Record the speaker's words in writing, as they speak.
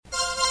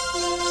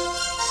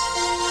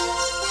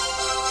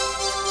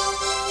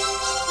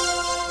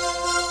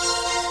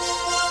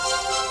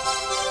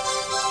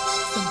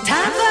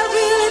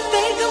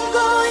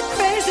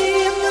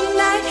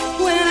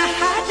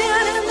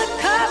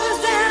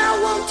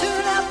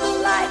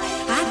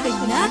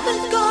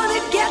nothing's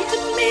gonna get to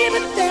me,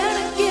 but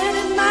then again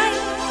it might.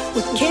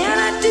 What can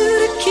I do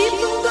to keep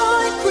from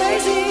going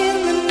crazy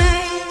in the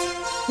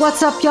night?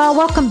 What's up, y'all?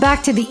 Welcome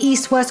back to the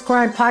East-West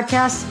Grind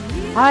Podcast.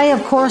 I,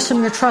 of course,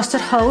 am your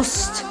trusted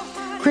host,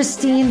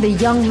 Christine the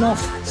Young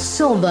Wolf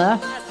Silva.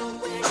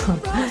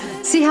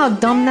 See how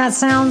dumb that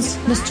sounds,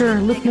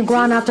 Mr. Luke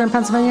Negron out there in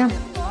Pennsylvania?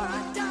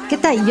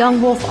 Get that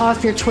Young Wolf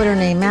off your Twitter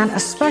name, man,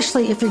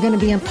 especially if you're going to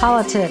be in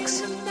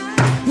politics.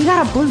 You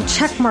got a blue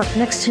check mark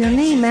next to your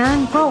name,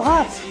 man. Grow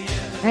up.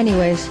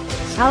 Anyways,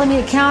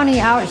 Alameda County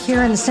out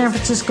here in the San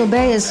Francisco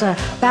Bay is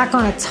back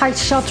on a tight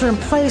shelter in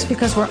place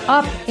because we're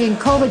up in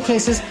COVID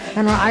cases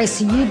and our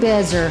ICU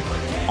beds are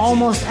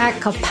almost at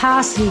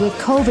capacity with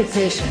COVID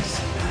patients.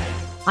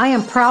 I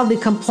am proudly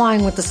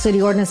complying with the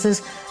city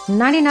ordinances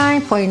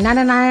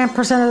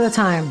 99.99% of the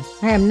time.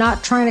 I am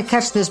not trying to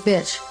catch this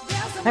bitch.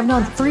 I've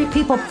known 3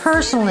 people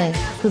personally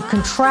who've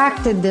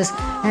contracted this,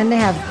 and they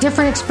have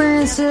different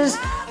experiences,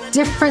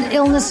 different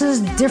illnesses,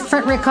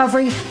 different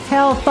recovery.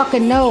 Hell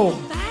fucking no.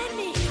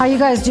 How you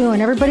guys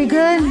doing? Everybody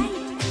good?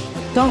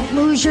 Don't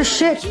lose your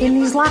shit in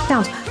these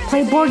lockdowns.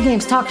 Play board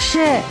games, talk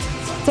shit.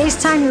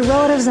 FaceTime your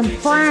relatives and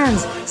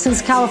friends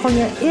since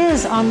California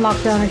is on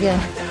lockdown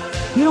again.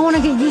 You don't want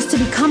to get used to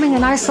becoming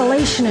an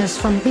isolationist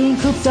from being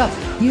cooped up.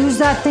 Use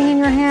that thing in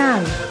your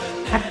hand.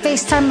 I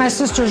FaceTime my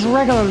sisters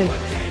regularly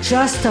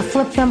just to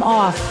flip them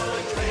off.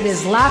 It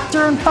is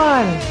laughter and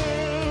fun,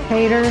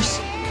 haters.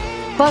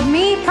 But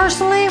me,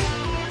 personally,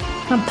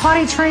 I'm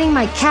potty training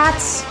my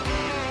cats,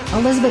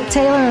 Elizabeth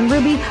Taylor and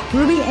Ruby.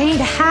 Ruby ain't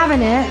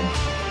having it.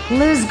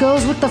 Liz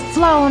goes with the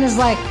flow and is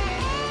like,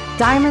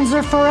 diamonds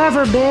are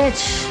forever,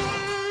 bitch.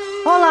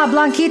 Hola,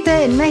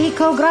 Blanquita in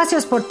Mexico.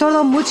 Gracias por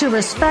todo. Mucho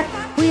respect.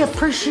 We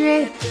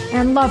appreciate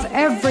and love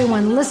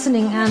everyone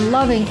listening and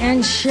loving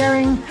and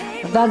sharing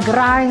the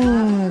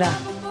grind.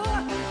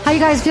 How you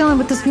guys feeling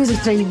with this music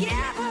today?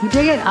 You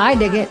dig it? I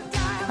dig it.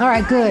 All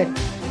right, good.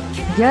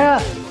 Get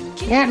up.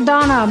 Aunt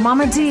Donna,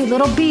 Mama D,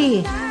 Little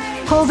B,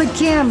 COVID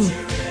Kim,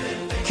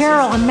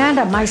 Carol,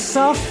 Amanda,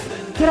 myself.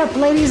 Get up,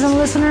 ladies and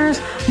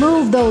listeners.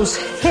 Move those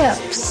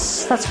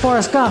hips. That's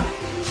Forrest Gump.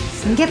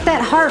 And get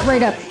that heart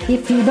rate up.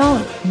 If you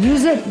don't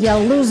use it, you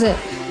lose it.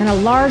 And a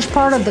large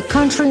part of the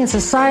country and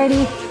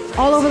society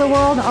all over the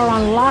world are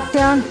on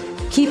lockdown.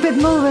 Keep it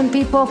moving,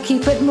 people.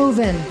 Keep it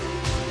moving.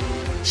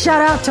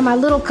 Shout out to my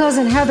little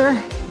cousin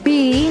Heather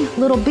B,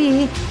 Little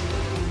B.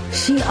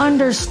 She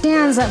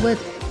understands that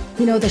with,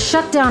 the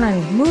shutdown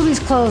and movies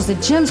closed, the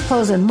gyms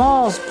closed, and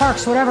malls,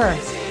 parks, whatever.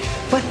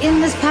 But in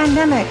this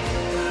pandemic,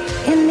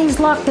 in these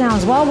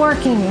lockdowns, while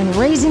working and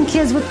raising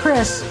kids with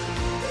Chris,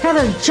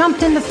 Heather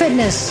jumped into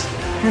fitness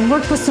and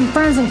worked with some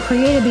friends and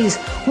created these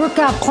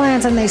workout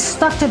plans, and they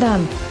stuck to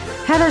them.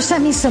 Heather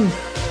sent me some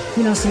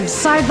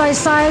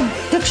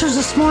side-by-side pictures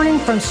this morning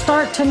from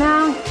start to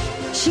now.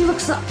 She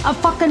looks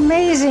fucking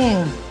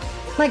amazing.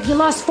 Like you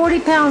lost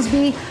 40 pounds,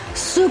 B.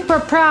 Super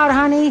proud,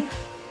 honey.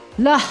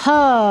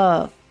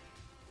 Love.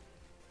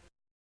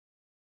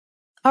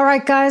 All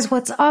right, guys,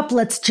 what's up?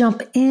 Let's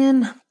jump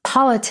in.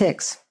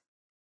 Politics.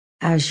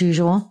 As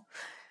usual,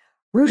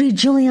 Rudy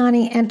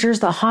Giuliani enters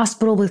the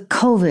hospital with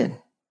COVID.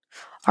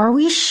 Are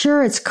we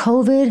sure it's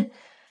COVID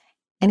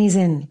and he's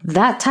in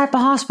that type of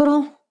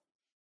hospital?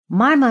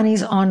 My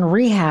money's on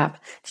rehab.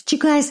 Did you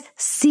guys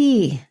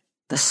see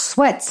the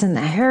sweats and the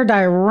hair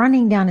dye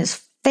running down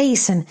his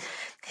face and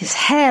his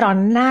head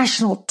on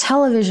national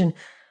television,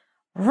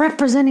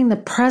 representing the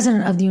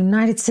President of the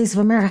United States of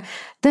America,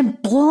 then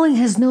blowing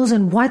his nose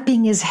and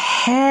wiping his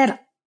head?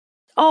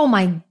 Oh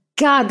my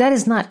God, that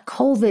is not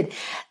COVID.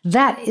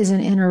 That is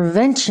an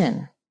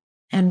intervention.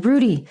 And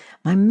Rudy,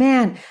 my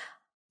man,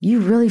 you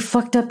really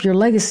fucked up your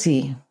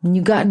legacy when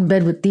you got in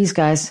bed with these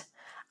guys.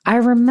 I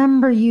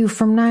remember you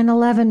from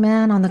 9/11,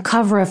 man, on the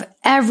cover of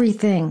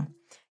everything,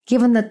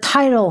 given the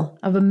title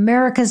of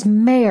America's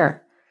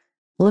mayor.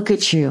 Look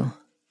at you.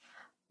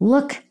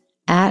 Look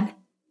at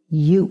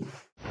you.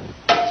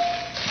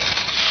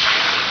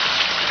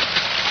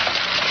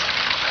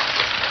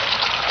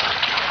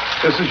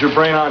 This is your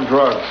brain on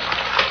drugs.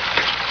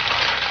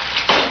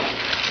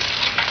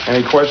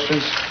 Any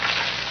questions?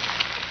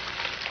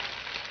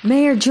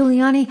 Mayor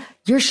Giuliani,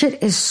 your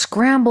shit is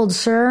scrambled,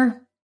 sir.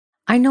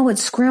 I know what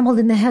scrambled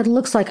in the head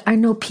looks like. I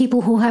know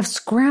people who have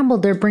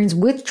scrambled their brains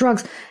with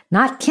drugs,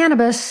 not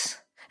cannabis.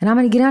 And I'm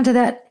going to get into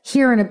that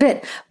here in a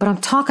bit. But I'm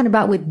talking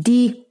about with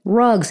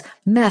drugs,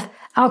 meth,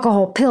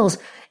 alcohol, pills,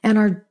 and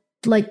are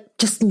like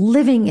just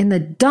living in the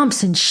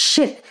dumps and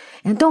shit.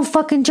 And don't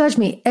fucking judge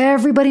me.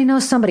 Everybody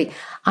knows somebody.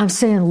 I'm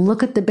saying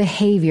look at the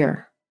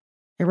behavior.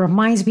 It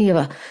reminds me of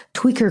a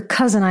tweaker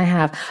cousin I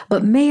have.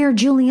 But Mayor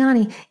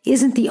Giuliani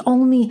isn't the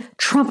only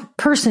Trump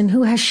person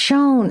who has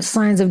shown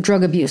signs of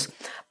drug abuse.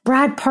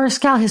 Brad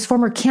Parscale, his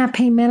former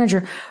campaign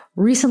manager,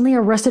 recently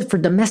arrested for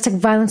domestic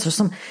violence or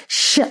some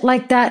shit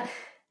like that,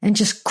 and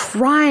just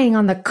crying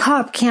on the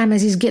cop cam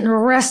as he's getting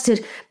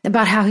arrested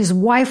about how his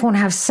wife won't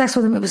have sex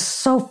with him. It was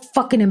so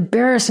fucking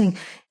embarrassing.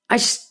 I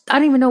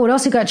don't even know what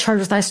else he got charged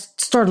with. I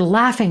started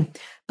laughing.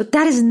 But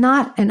that is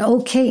not an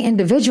okay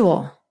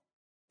individual.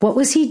 What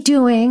was he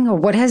doing, or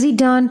what has he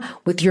done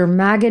with your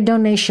MAGA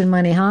donation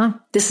money, huh?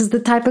 This is the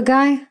type of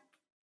guy?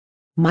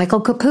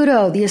 Michael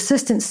Caputo, the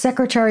Assistant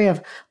Secretary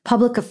of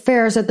Public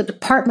Affairs at the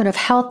Department of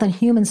Health and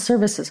Human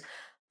Services.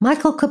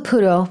 Michael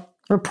Caputo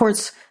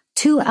reports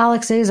to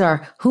Alex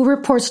Azar, who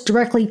reports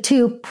directly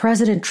to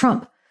President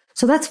Trump.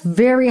 So that's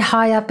very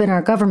high up in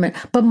our government.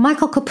 But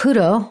Michael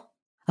Caputo,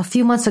 a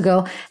few months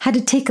ago, had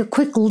to take a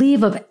quick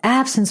leave of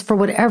absence for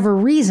whatever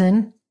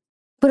reason.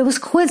 But it was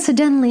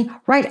coincidentally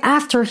right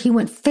after he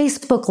went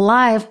Facebook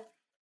Live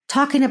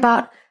talking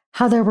about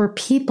how there were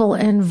people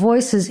and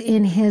voices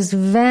in his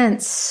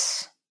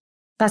vents.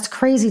 That's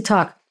crazy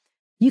talk.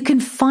 You can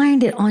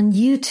find it on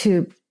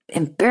YouTube.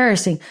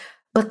 Embarrassing.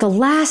 But the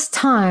last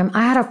time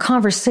I had a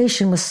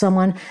conversation with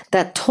someone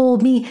that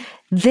told me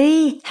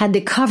they had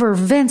to cover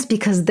vents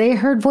because they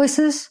heard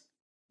voices,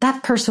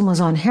 that person was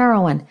on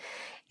heroin.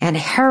 And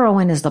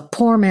heroin is the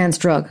poor man's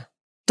drug.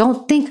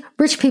 Don't think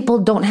rich people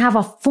don't have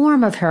a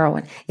form of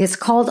heroin. It's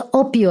called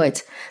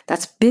opioids.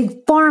 That's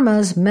Big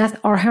Pharma's meth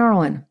or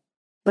heroin.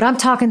 But I'm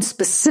talking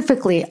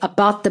specifically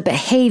about the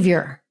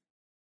behavior.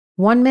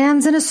 One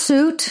man's in a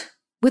suit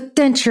with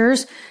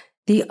dentures.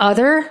 The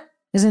other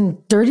is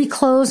in dirty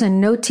clothes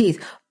and no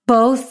teeth,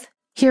 both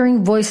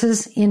hearing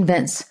voices in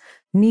vents.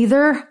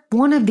 Neither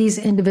one of these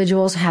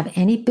individuals have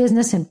any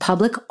business in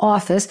public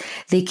office.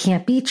 They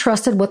can't be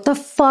trusted. What the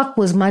fuck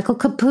was Michael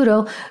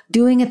Caputo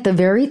doing at the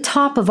very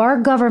top of our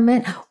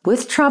government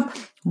with Trump?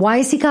 Why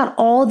has he got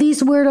all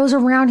these weirdos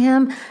around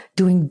him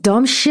doing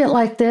dumb shit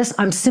like this?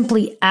 I'm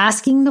simply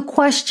asking the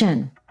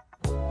question.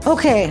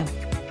 Okay,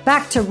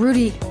 back to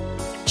Rudy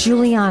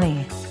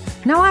Giuliani.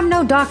 Now, I'm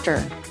no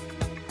doctor,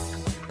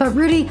 but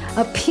Rudy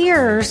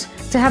appears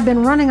to have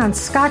been running on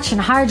scotch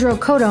and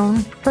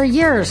hydrocodone for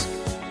years.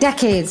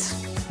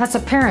 Decades. That's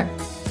apparent.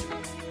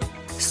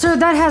 Sir,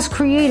 that has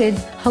created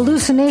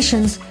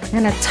hallucinations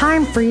and a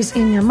time freeze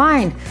in your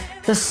mind.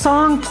 The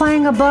song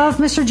playing above,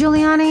 Mr.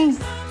 Giuliani,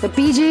 the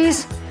Bee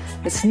Gees,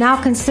 it's now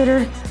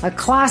considered a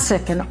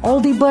classic, an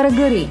oldie but a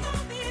goodie.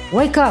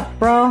 Wake up,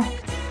 bro.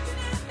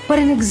 But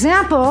an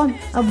example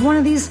of one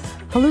of these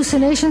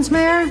hallucinations,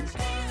 Mayor,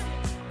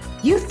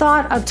 you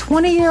thought a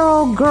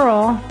 20-year-old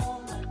girl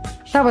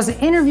that was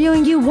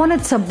interviewing you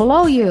wanted to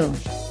blow you.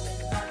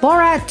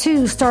 Borat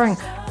 2 starring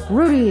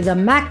Rudy the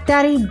Mac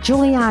Daddy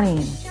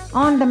Giuliani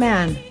on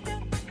demand.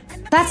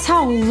 That's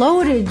how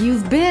loaded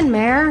you've been,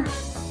 Mayor.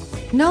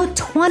 No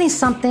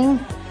 20-something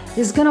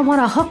is going to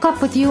want to hook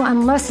up with you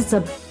unless it's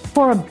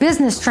for a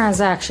business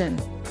transaction.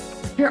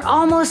 You're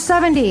almost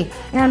 70,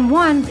 and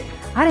one,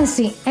 I didn't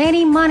see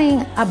any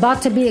money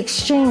about to be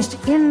exchanged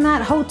in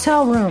that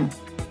hotel room.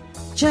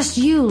 Just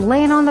you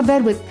laying on the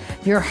bed with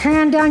your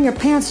hand down your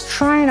pants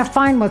trying to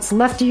find what's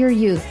left of your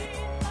youth.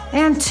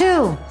 And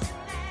two,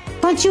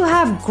 don't you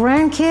have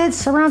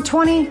grandkids around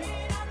 20?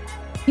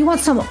 You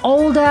want some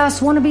old-ass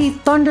wannabe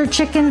thunder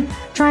chicken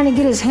trying to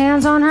get his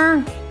hands on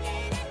her?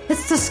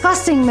 It's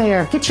disgusting,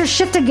 Mayor. Get your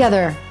shit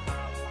together.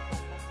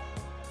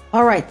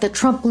 All right, the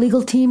Trump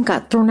legal team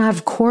got thrown out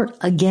of court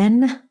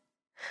again.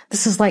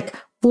 This is like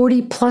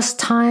 40-plus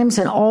times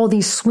in all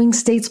these swing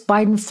states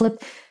Biden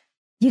flipped.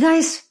 You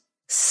guys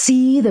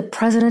see the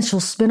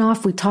presidential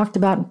spinoff we talked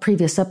about in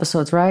previous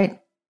episodes, right?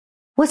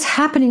 What's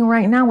happening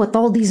right now with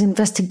all these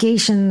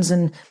investigations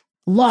and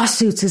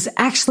lawsuits is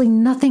actually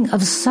nothing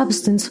of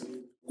substance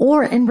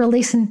or in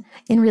relation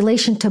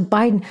to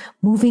Biden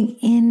moving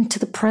into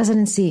the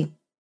presidency.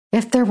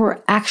 If there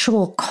were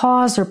actual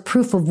cause or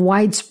proof of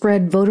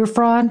widespread voter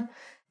fraud,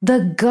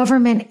 the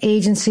government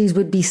agencies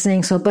would be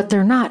saying so, but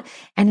they're not.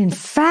 And in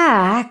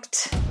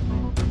fact,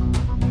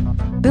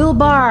 Bill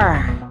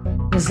Barr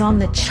is on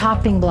the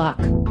chopping block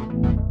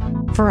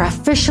for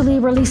officially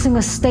releasing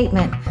a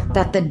statement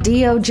that the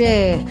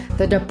DOJ,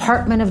 the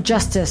Department of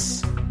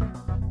Justice,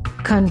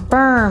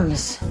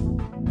 confirms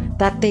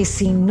that they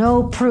see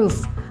no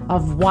proof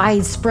of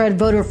widespread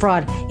voter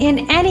fraud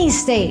in any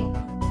state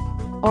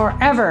or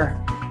ever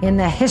in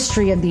the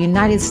history of the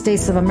United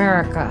States of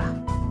America.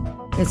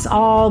 It's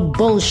all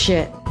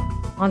bullshit.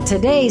 On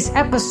today's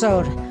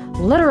episode,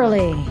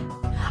 literally,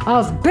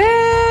 of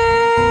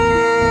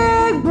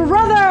Big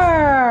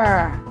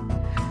Brother,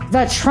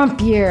 the Trump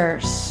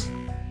years.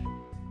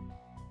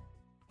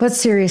 But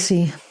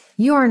seriously,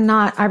 you are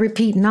not, I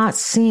repeat, not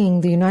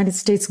seeing the United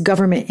States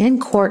government in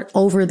court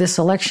over this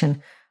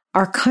election.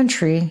 Our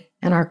country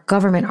and our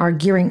government are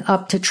gearing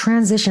up to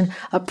transition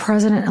a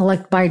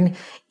President-elect Biden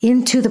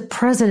into the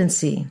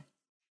presidency.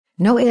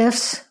 No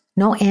ifs,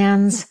 no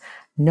ands,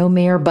 no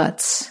mere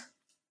buts.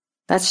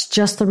 That's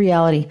just the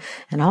reality.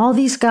 And all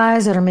these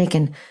guys that are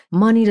making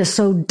money to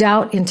sow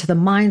doubt into the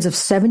minds of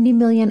 70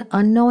 million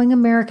unknowing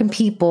American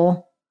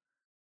people,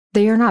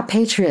 they are not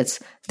patriots.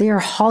 They are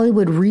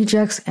Hollywood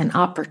rejects and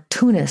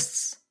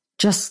opportunists,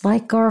 just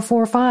like our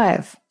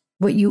 4-5.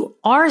 What you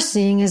are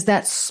seeing is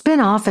that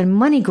spinoff and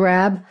money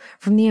grab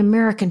from the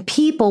American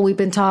people we've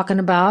been talking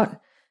about,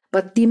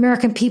 but the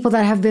American people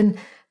that have been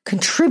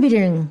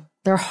contributing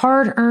their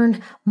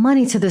hard-earned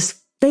money to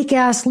this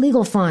fake-ass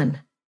legal fund.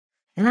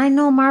 And I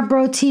know my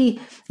bro T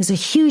is a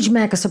huge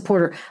MAGA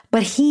supporter,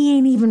 but he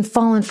ain't even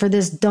falling for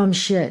this dumb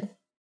shit.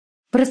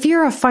 But if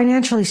you're a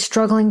financially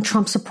struggling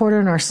Trump supporter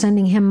and are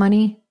sending him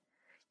money,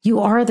 you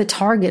are the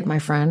target, my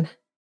friend.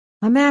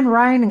 My man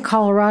Ryan in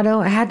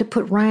Colorado, I had to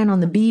put Ryan on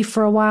the B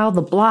for a while,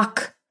 the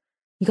block.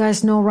 You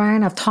guys know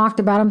Ryan. I've talked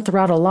about him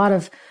throughout a lot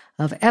of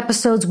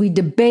episodes. We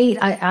debate.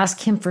 I ask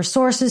him for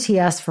sources. He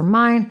asks for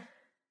mine.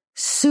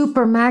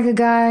 Super MAGA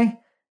guy.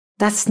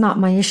 That's not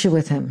my issue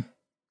with him.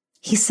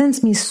 He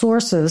sends me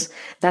sources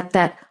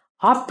that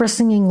opera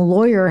singing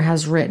lawyer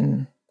has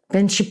written.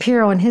 Ben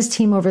Shapiro and his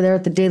team over there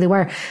at the Daily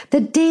Wire.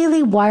 The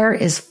Daily Wire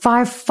is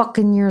 5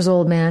 fucking years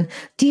old, man.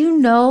 Do you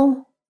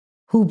know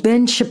who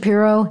Ben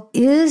Shapiro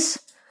is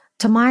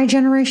to my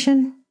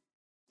generation?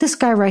 This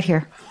guy right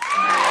here.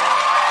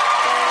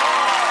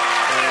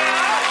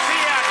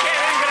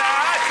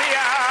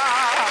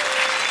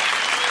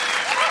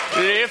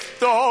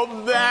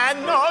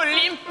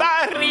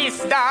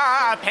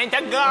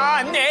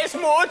 Pentagon es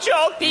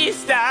mucho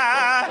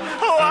pista.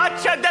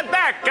 Watch the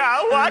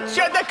Becca, watch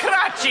the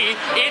Cracci.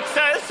 It's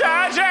a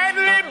Sergeant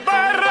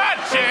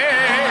Liberace.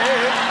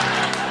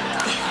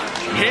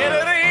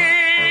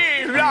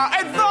 Hillary, law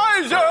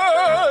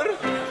advisor.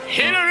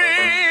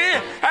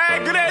 Hillary,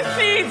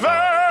 aggressive.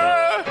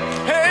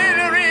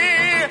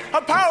 Hillary,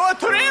 a power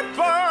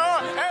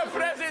tripper.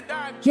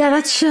 President. Yeah,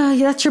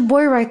 that's your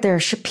boy right there,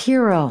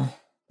 Shapiro.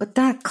 But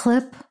that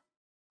clip,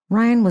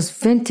 Ryan, was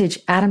vintage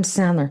Adam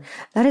Sandler.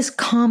 That is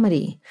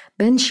comedy.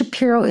 Ben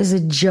Shapiro is a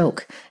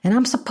joke. And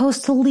I'm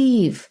supposed to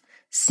leave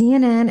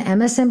CNN,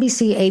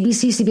 MSNBC,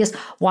 ABC, CBS,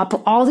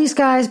 all these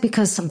guys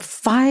because some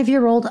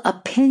 5-year-old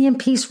opinion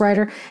piece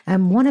writer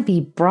and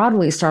wannabe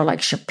Broadway star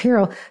like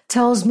Shapiro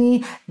tells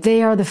me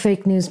they are the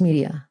fake news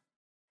media.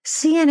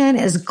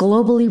 CNN is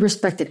globally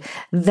respected.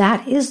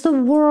 That is the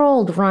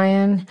world,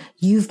 Ryan.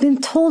 You've been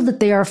told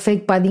that they are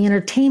fake by the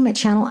entertainment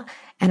channel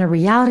and a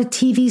reality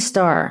TV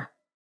star.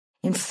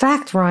 In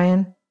fact,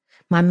 Ryan,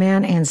 my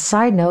man, and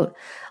side note,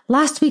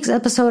 last week's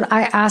episode,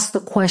 I asked the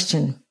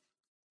question,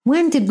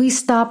 when did we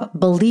stop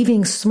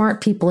believing smart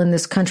people in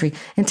this country?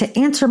 And to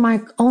answer my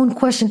own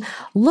question,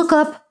 look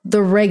up The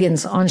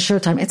Reagans on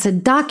Showtime. It's a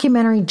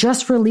documentary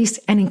just released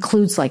and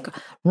includes like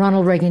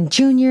Ronald Reagan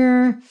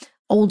Jr.,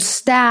 old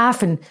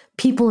staff, and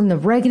people in the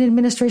Reagan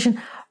administration.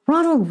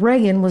 Ronald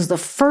Reagan was the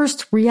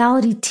first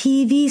reality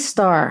TV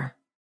star.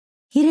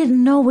 He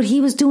didn't know what he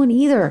was doing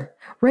either.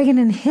 Reagan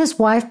and his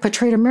wife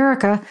portrayed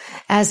America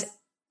as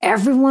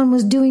everyone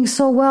was doing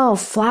so well,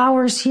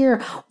 flowers here,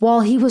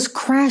 while he was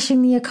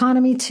crashing the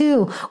economy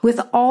too, with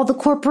all the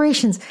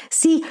corporations.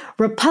 See,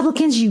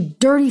 Republicans, you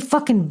dirty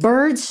fucking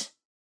birds.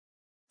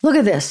 Look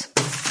at this.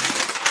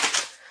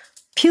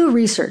 Pew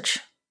Research,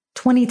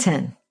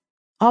 2010.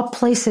 I'll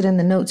place it in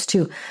the notes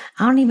too.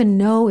 I don't even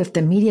know if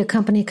the media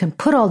company can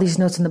put all these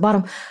notes in the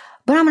bottom,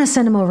 but I'm going to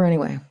send them over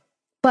anyway.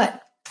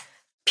 But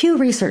Pew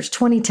Research,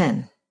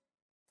 2010.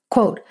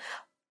 Quote,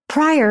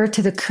 prior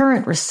to the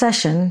current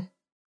recession,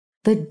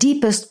 the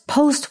deepest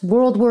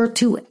post-World War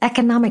II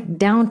economic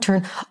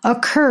downturn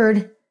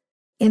occurred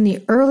in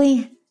the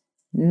early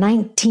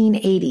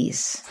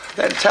 1980s.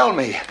 Then tell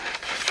me,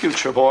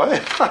 future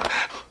boy,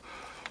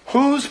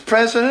 who's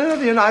president of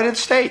the United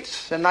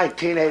States in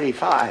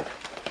 1985?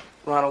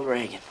 Ronald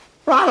Reagan.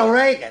 Ronald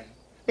Reagan?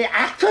 The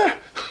actor?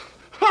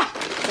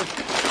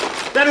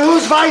 Then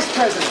who's vice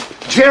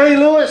president? Jerry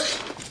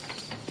Lewis?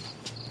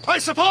 I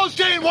suppose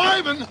Jane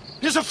Wyman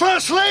is the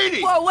First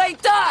Lady. Whoa,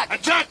 wait, Doc!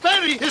 And Jack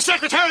Benny is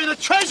Secretary of the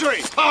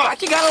Treasury. Doc,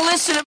 you gotta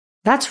listen to...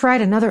 That's right,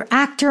 another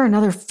actor,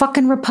 another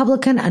fucking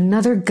Republican,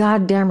 another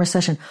goddamn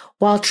recession.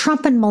 While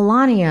Trump and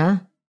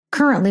Melania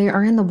currently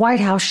are in the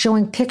White House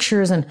showing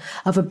pictures of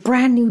a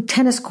brand new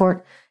tennis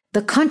court,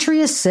 the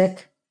country is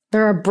sick.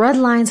 There are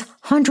breadlines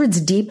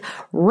hundreds deep,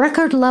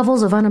 record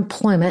levels of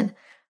unemployment.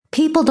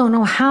 People don't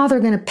know how they're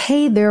going to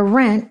pay their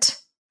rent.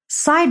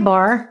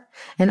 Sidebar,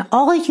 and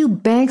all you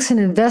banks and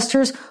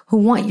investors who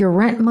want your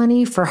rent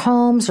money for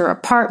homes or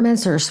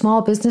apartments or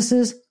small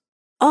businesses,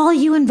 all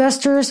you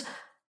investors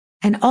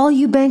and all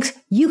you banks,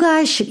 you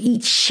guys should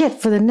eat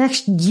shit for the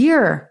next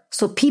year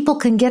so people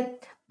can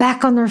get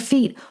back on their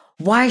feet.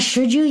 Why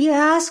should you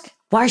ask?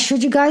 Why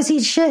should you guys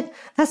eat shit?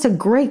 That's a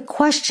great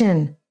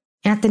question,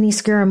 Anthony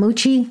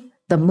Scaramucci,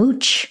 the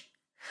mooch.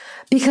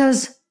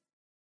 Because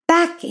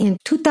back in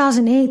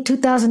 2008,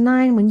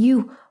 2009, when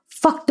you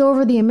fucked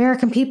over the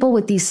American people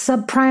with these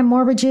subprime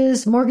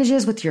mortgages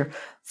with your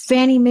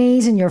Fannie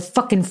Mae's and your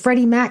fucking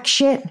Freddie Mac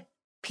shit,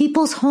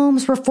 people's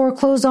homes were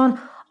foreclosed on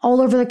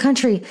all over the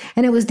country.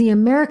 And it was the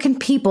American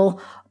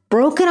people,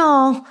 broken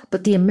all,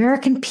 but the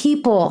American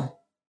people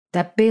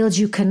that bailed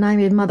you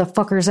conniving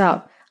motherfuckers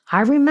out.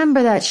 I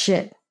remember that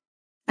shit.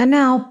 And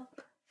now,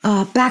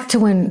 back to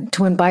when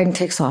Biden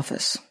takes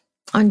office.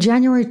 On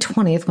January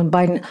 20th, when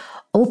Biden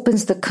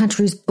opens the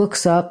country's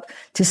books up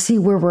to see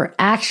where we're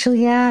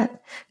actually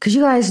at, because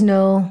you guys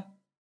know,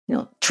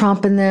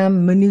 Trump and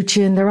them,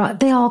 Mnuchin,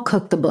 they all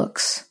cook the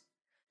books.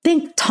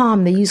 Think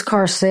Tom, the used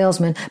car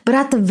salesman, but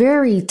at the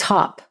very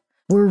top,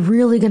 we're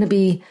really going to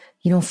be,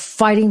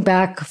 fighting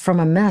back from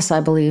a mess, I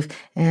believe.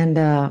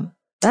 And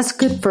That's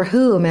good for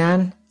who,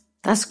 man?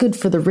 That's good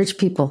for the rich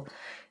people.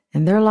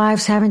 And their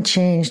lives haven't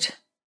changed.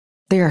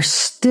 They are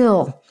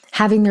still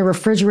having their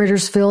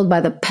refrigerators filled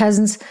by the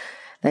peasants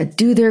that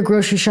do their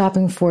grocery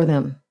shopping for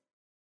them.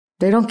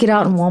 They don't get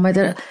out in Walmart.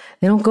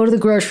 They don't go to the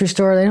grocery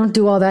store. They don't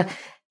do all that.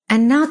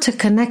 And now to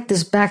connect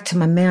this back to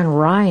my man,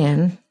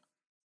 Ryan,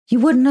 you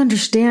wouldn't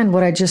understand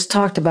what I just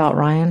talked about,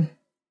 Ryan,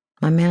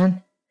 my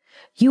man.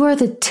 You are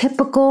the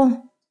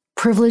typical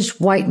privileged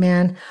white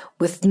man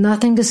with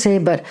nothing to say,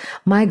 but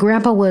my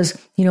grandpa was,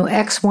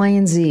 X, Y,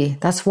 and Z.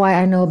 That's why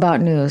I know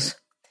about news.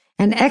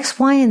 And X,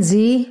 Y, and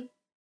Z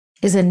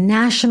is a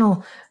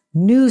national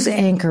news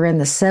anchor in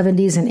the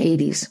 70s and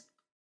 80s.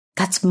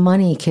 That's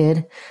money,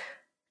 kid.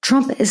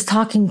 Trump is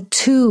talking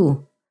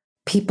to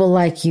people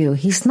like you.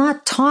 He's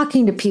not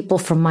talking to people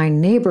from my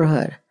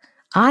neighborhood.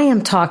 I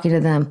am talking to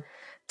them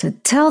to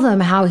tell them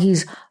how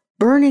he's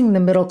burning the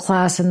middle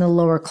class and the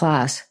lower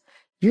class.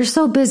 You're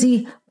so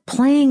busy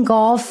playing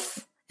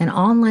golf and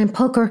online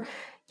poker,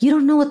 you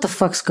don't know what the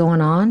fuck's going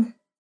on.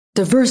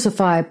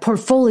 Diversify,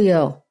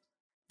 portfolio.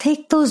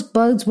 Take those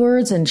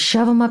buzzwords and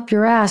shove them up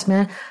your ass,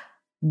 man.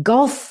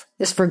 Golf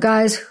is for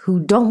guys who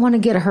don't want to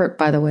get hurt,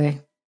 by the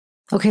way.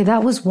 Okay,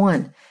 that was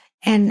one.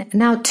 And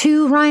now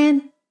two,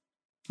 Ryan,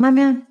 my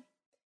man,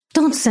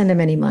 don't send him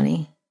any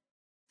money.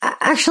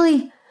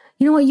 Actually,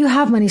 you know what? You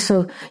have money,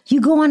 so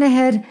you go on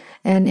ahead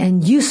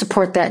and you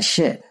support that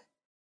shit.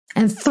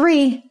 And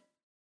three,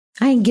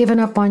 I ain't giving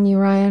up on you,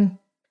 Ryan.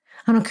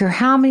 I don't care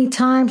how many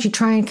times you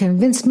try and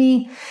convince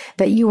me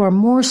that you are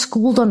more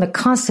schooled on the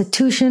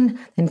Constitution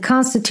than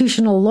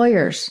constitutional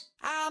lawyers.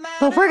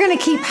 But we're going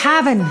to keep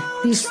having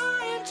these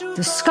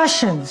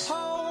discussions.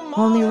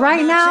 Only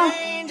right now,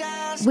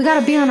 we got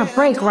to be on a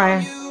break,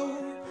 Ryan.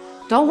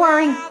 Don't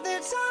worry.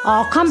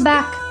 I'll come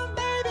back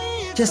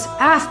just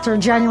after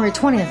January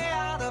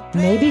 20th,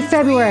 maybe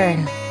February,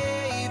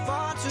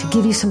 to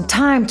give you some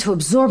time to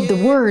absorb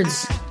the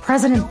words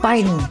President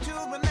Biden.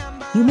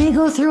 You may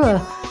go through a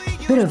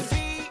bit of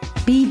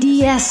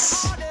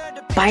BDS,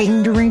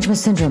 Biden derangement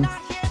syndrome.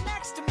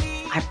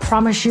 I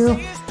promise you,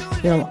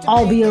 it'll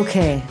all be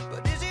okay.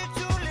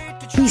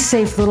 Be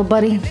safe, little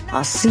buddy.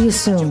 I'll see you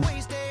soon.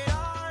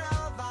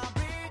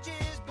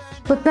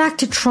 But back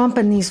to Trump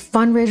and these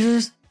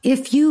fundraisers.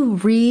 If you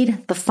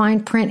read the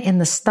fine print in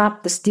the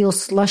Stop the Steal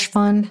slush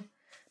fund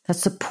that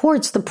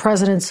supports the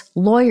president's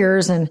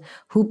lawyers and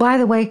who, by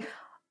the way,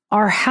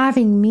 are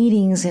having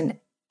meetings in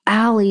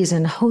alleys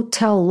and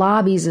hotel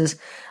lobbies as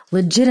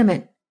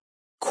legitimate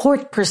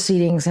court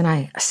proceedings, and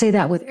I say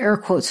that with air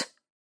quotes,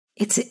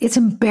 it's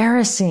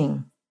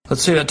embarrassing.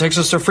 Let's see, that takes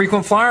us to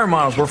frequent flyer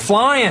miles. We're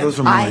flying. Those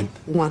are mine.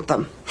 I want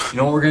them. You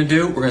know what we're going to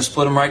do? We're going to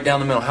split them right down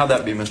the middle. How'd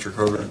that be, Mr.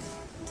 Kroger?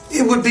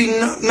 It would be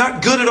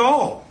not good at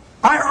all.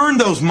 I earned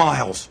those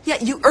miles. Yeah,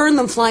 you earned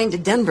them flying to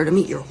Denver to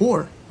meet your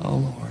whore. Oh,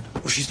 Lord.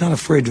 Well, she's not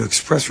afraid to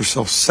express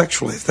herself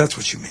sexually, if that's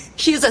what you mean.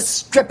 She's a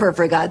stripper,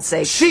 for God's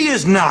sake. She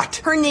is not.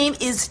 Her name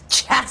is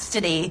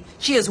Chastity.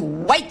 She is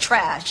white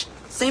trash.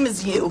 Same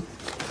as you.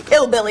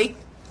 Hillbilly.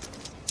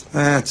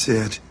 That's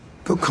it.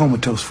 Go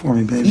comatose for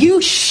me, baby.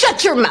 You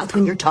shut your mouth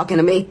when you're talking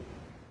to me.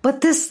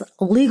 But this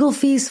legal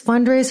fees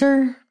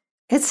fundraiser,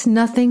 it's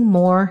nothing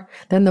more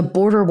than the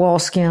border wall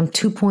scam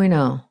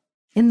 2.0.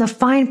 In the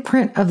fine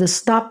print of the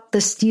Stop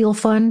the Steal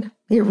fund,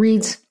 it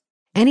reads,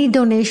 any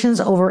donations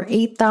over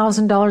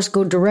 $8,000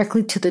 go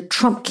directly to the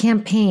Trump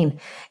campaign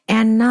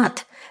and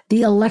not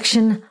the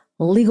election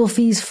legal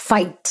fees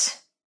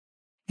fight.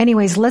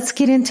 Anyways, let's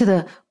get into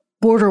the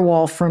border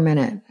wall for a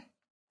minute.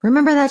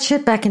 Remember that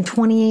shit back in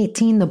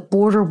 2018, the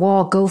border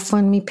wall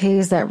GoFundMe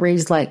page that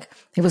raised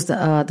it was the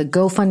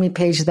GoFundMe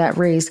page that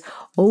raised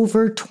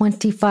over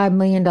 $25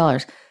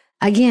 million.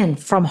 Again,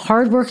 from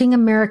hardworking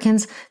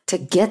Americans to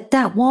get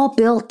that wall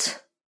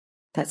built,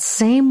 that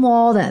same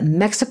wall that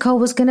Mexico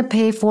was going to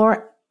pay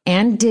for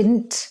and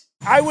didn't.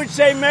 I would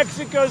say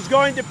Mexico's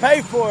going to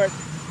pay for it.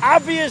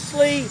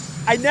 Obviously,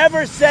 I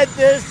never said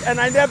this and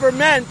I never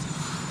meant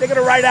they're going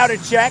to write out a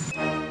check.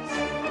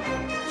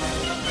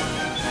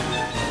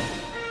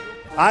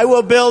 I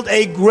will build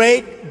a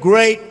great,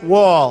 great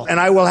wall, and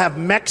I will have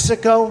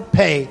Mexico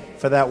pay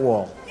for that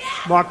wall.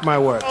 Mark my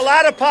words. A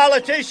lot of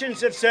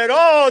politicians have said,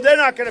 they're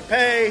not going to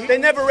pay. They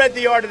never read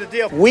the art of the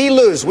deal. We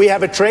lose. We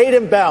have a trade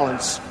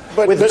imbalance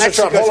with Mr.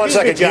 Mexico. Trump, hold on a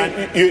second. John,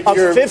 of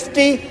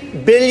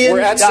 $50 billion. We're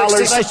at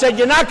 60. I said,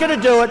 you're not going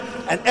to do it.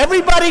 And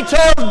everybody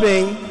told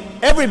me,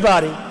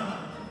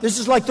 this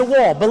is like the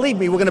wall. Believe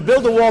me, we're going to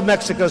build a wall.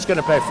 Mexico's going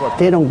to pay for it.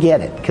 They don't get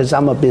it because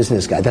I'm a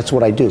business guy. That's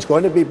what I do. It's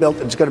going to be built.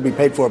 It's going to be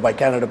paid for by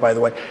Canada, by the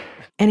way.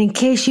 And in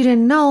case you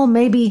didn't know,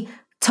 maybe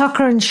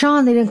Tucker and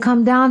Sean, they didn't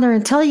come down there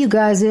and tell you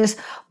guys this,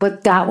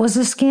 but that was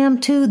a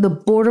scam too. The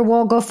border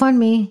wall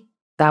GoFundMe,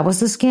 that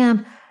was a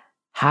scam.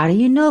 How do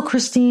you know,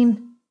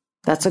 Christine?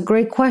 That's a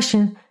great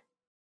question.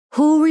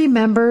 Who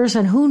remembers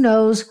and who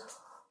knows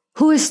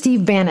who is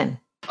Steve Bannon?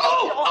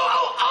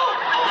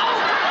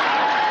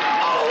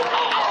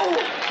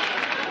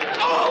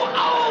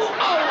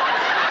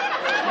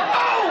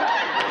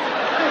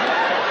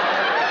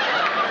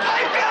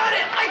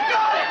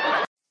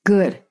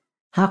 Good.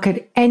 How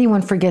could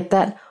anyone forget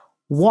that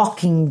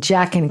walking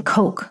Jack and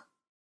Coke.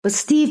 But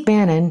Steve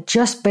Bannon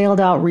just bailed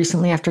out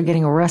recently after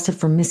getting arrested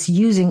for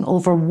misusing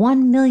over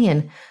 1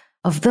 million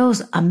of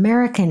those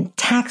American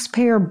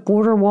taxpayer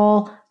border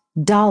wall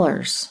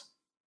dollars.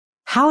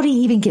 How did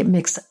he even get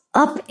mixed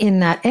up in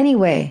that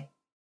anyway?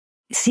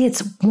 See,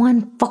 it's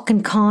one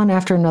fucking con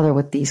after another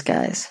with these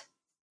guys.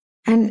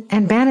 And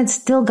Bannon's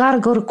still got to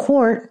go to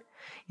court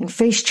and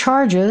face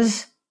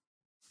charges.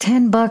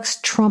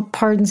 $10, Trump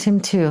pardons him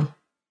too.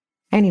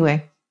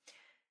 Anyway,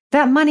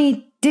 that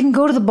money didn't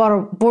go to the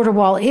border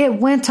wall. It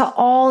went to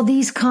all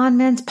these con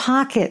men's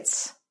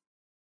pockets.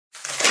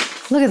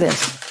 Look at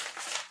this.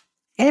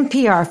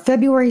 NPR,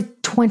 February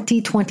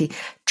 2020.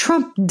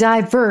 Trump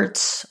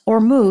diverts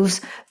or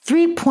moves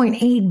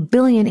 $3.8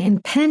 billion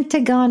in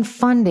Pentagon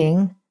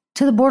funding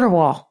to the border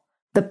wall.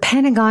 The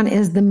Pentagon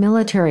is the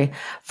military.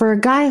 For a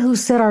guy who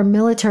said our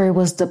military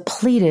was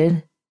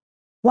depleted,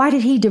 why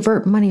did he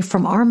divert money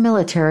from our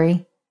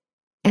military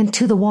and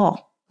to the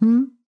wall?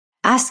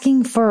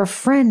 Asking for a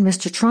friend,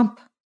 Mr. Trump.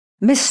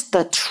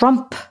 Mr.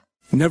 Trump.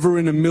 Never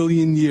in a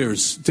million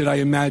years did I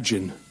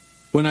imagine,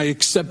 when I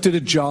accepted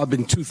a job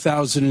in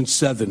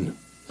 2007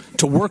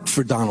 to work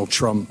for Donald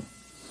Trump,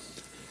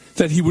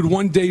 that he would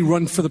one day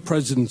run for the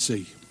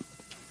presidency,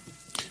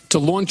 to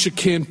launch a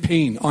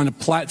campaign on a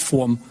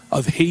platform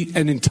of hate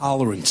and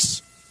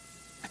intolerance,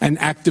 and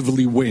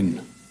actively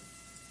win.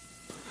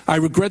 I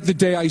regret the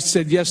day I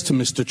said yes to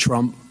Mr.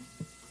 Trump.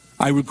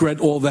 I regret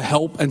all the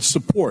help and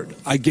support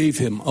I gave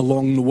him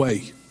along the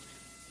way.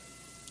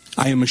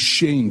 I am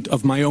ashamed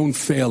of my own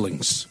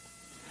failings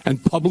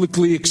and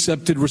publicly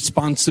accepted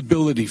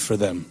responsibility for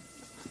them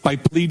by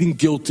pleading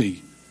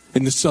guilty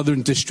in the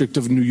Southern District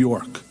of New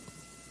York.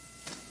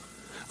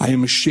 I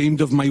am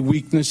ashamed of my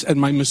weakness and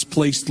my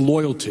misplaced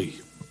loyalty,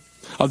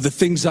 of the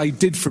things I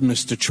did for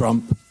Mr.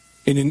 Trump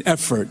in an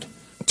effort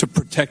to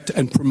protect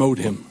and promote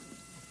him.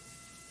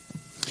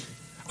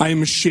 I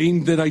am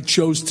ashamed that I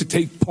chose to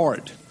take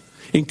part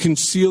in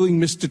concealing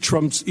Mr.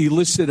 Trump's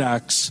illicit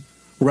acts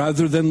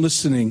rather than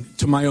listening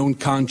to my own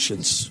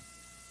conscience.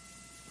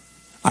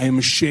 I am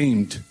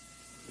ashamed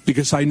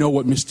because I know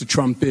what Mr.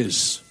 Trump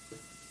is.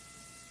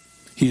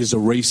 He is a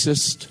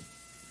racist,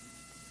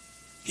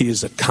 he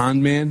is a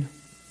con man,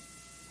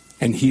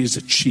 and he is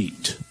a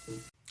cheat.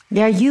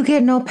 Yeah, you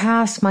get no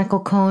pass, Michael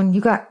Cohen.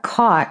 You got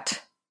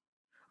caught,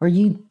 or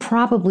you'd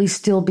probably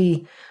still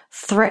be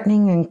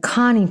threatening and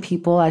conning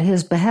people at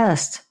his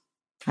behest.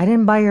 I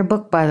didn't buy your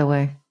book, by the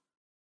way.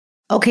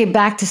 Okay,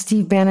 back to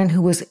Steve Bannon,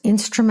 who was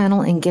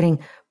instrumental in getting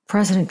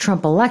President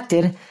Trump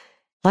elected.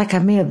 Like I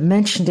may have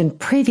mentioned in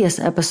previous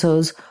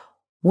episodes,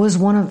 was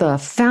one of the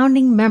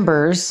founding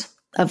members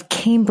of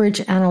Cambridge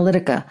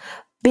Analytica.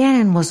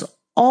 Bannon was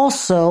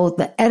also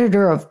the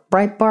editor of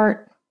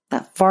Breitbart,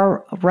 that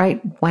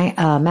far-right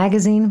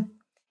magazine.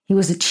 He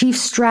was the chief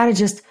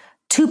strategist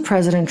to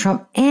President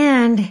Trump,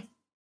 and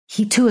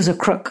he too is a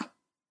crook.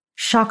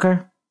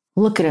 Shocker.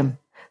 Look at him.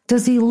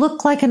 Does he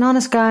look like an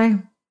honest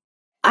guy?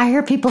 I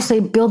hear people say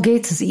Bill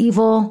Gates is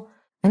evil,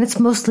 and it's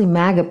mostly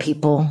MAGA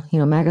people,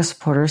 MAGA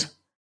supporters.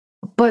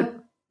 But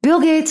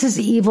Bill Gates is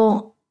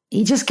evil.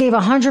 He just gave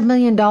 $100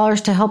 million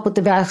to help with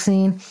the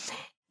vaccine.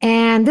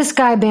 And this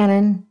guy,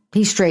 Bannon,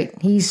 he's straight.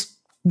 He's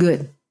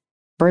good.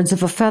 Birds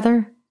of a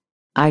feather?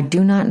 I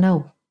do not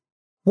know.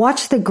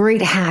 Watch The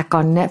Great Hack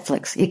on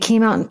Netflix. It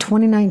came out in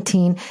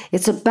 2019.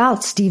 It's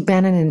about Steve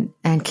Bannon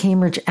and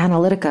Cambridge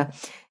Analytica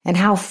and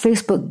how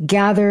Facebook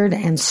gathered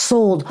and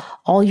sold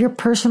all your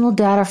personal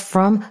data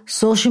from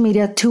social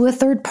media to a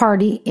third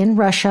party in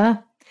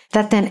Russia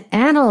that then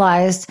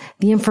analyzed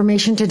the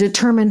information to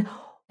determine,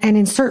 and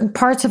in certain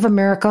parts of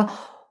America,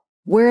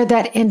 where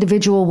that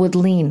individual would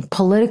lean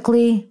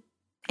politically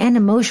and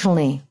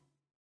emotionally.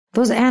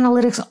 Those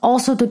analytics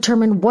also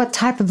determine what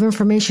type of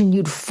information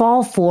you'd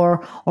fall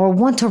for or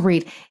want to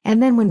read.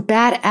 And then when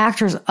bad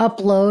actors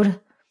uploads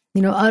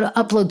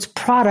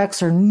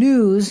products or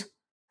news,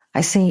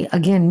 I say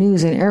again,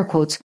 news in air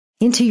quotes,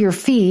 into your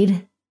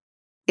feed,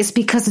 it's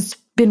because it's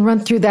been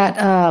run through that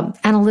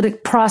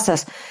analytic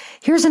process.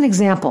 Here's an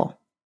example.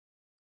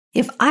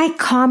 If I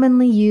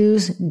commonly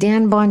use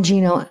Dan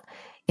Bongino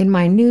in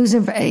my news,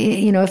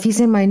 if he's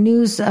in my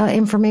news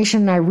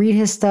information and I read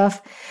his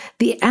stuff,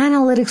 the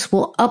analytics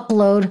will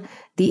upload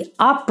the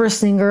opera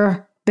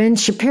singer Ben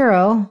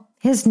Shapiro,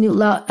 his new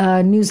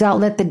news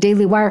outlet, the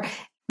Daily Wire.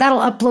 That'll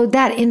upload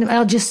that in.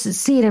 I'll just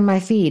see it in my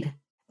feed.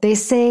 They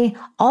say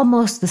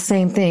almost the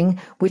same thing,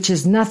 which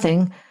is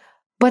nothing,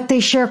 but they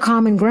share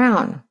common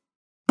ground.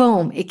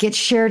 Boom, it gets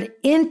shared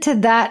into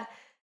that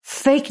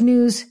fake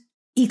news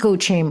echo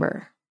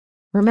chamber.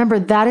 Remember,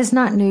 that is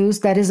not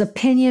news. That is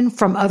opinion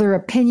from other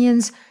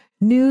opinions.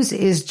 News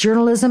is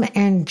journalism,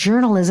 and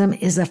journalism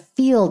is a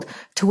field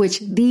to which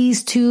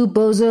these two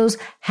bozos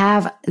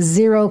have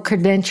zero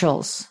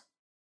credentials.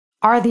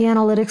 Are the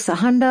analytics a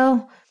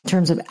hundo in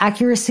terms of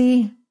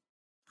accuracy?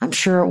 I'm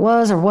sure it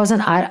was or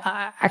wasn't.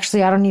 I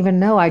don't even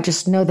know. I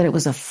just know that it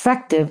was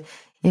effective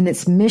in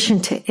its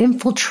mission to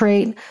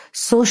infiltrate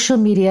social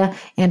media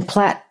and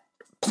plant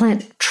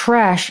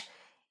trash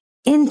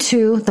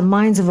into the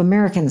minds of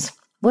Americans.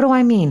 What do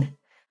I mean?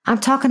 I'm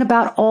talking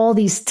about all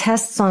these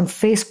tests on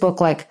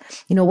Facebook, like,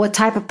 what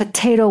type of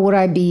potato would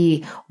I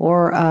be?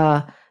 Or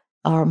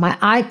my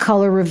eye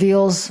color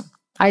reveals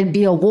I'd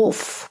be a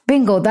wolf.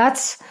 Bingo.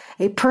 That's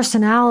a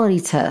personality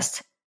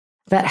test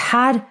that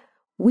had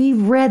we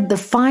read the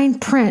fine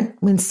print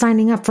when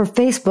signing up for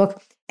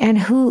Facebook. And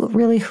who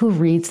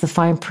reads the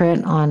fine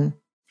print on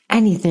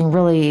anything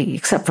really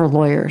except for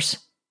lawyers?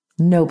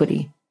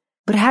 Nobody.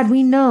 But had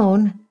we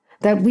known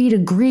that we'd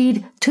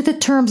agreed to the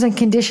terms and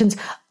conditions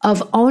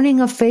of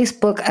owning a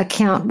Facebook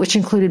account, which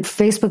included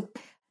Facebook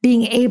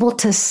being able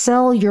to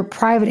sell your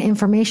private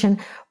information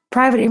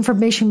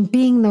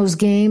being those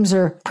games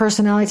or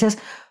personality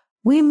tests,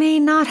 we may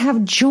not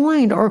have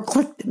joined or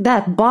clicked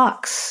that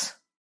box.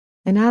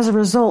 And as a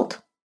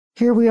result,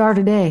 here we are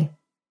today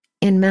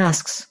in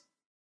masks.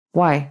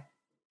 Why?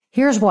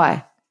 Here's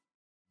why.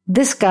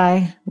 This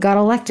guy got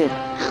elected.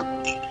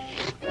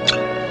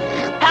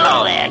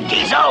 Hello there,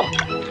 Diesel.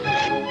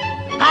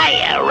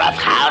 Hiya,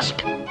 Roughhouse.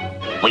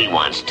 We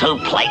wants 2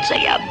 plates of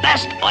your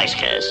best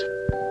oysters.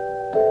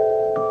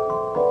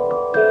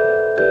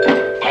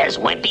 Has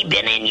Wimpy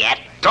been in yet?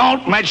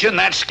 Don't mention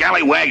that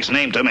scallywag's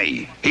name to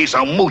me. He's a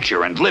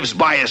moocher and lives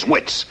by his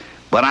wits.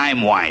 But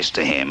I'm wise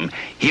to him.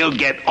 He'll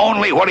get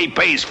only what he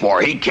pays for.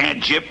 He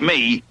can't gyp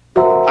me.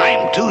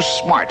 I'm too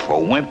smart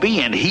for Wimpy,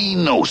 and he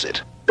knows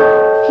it.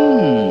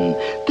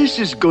 This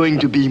is going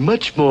to be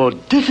much more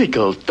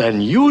difficult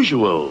than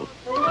usual.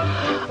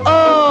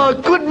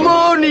 Good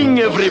morning,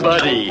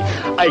 everybody.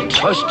 I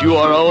trust you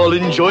are all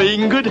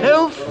enjoying good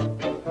health.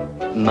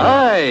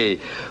 My,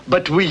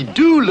 but we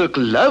do look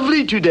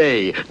lovely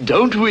today,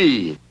 don't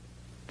we?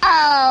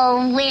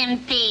 Oh,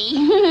 Wimpy.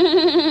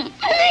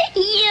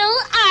 You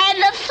are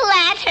the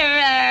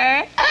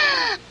flatterer.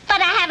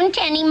 But I haven't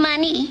any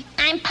money.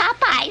 I'm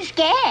Popeye's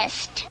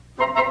guest.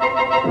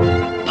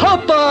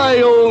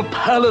 Popeye, old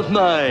pal of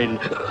mine.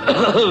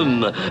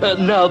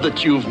 Now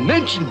that you've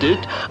mentioned it,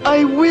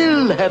 I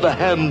will have a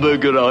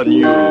hamburger on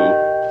you.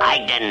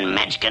 I didn't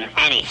mention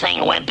anything,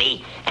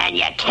 Wimpy, and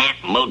you can't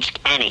mooch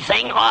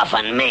anything off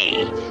on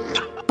me.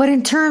 But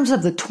in terms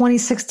of the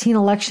 2016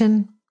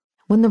 election,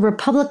 when the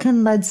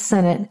Republican-led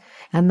Senate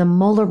and the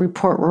Mueller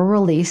report were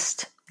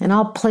released, and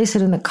I'll place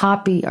it in the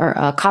copy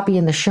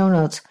in the show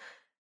notes,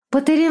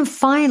 but they didn't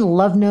find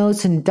love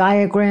notes and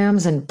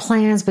diagrams and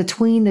plans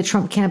between the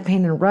Trump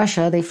campaign and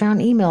Russia. They found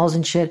emails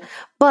and shit.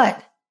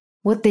 But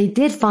what they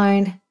did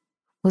find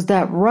was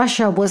that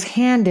Russia was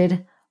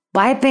handed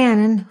by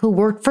Bannon, who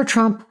worked for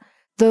Trump,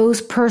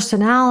 those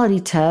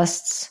personality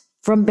tests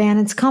from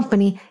Bannon's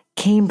company,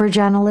 Cambridge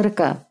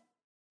Analytica,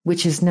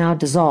 which is now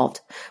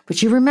dissolved.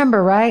 But you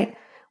remember, right?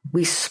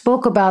 We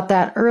spoke about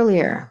that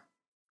earlier.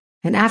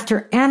 And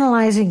after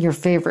analyzing your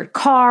favorite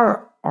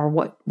car or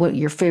what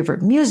your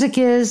favorite music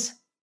is,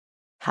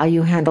 how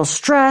you handle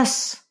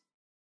stress,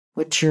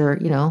 what your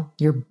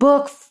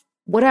book,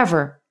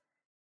 whatever,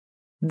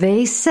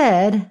 they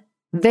said,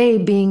 they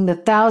being the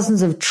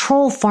thousands of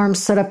troll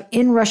farms set up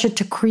in Russia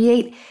to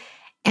create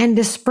and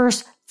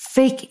disperse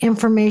fake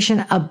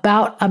information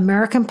about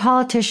American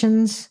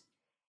politicians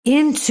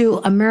into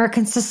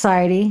American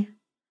society,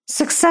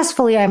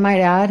 successfully, I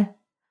might add.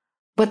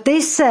 But they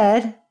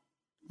said,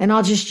 and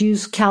I'll just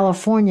use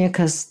California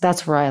because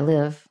that's where I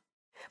live.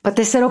 But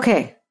they said,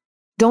 okay,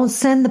 don't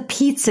send the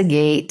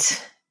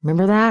Pizzagate,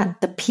 remember that?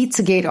 The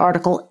Pizzagate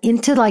article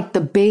into like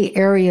the Bay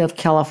Area of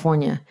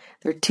California.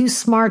 They're too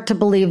smart to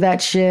believe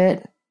that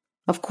shit.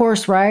 Of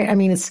course, right? I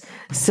mean, it's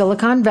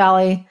Silicon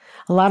Valley.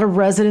 A lot of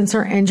residents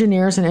are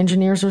engineers and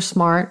engineers are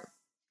smart.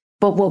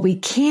 But what we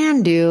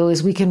can do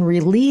is we can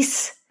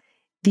release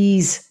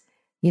these,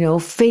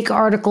 fake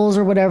articles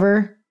or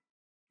whatever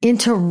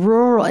into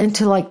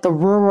like the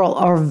rural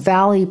or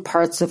valley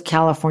parts of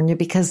California,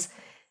 because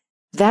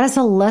that is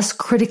a less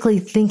critically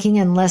thinking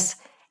and less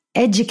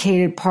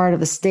educated part of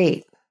the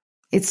state.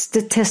 It's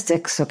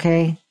statistics,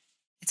 okay?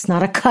 It's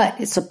not a cut,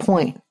 it's a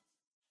point.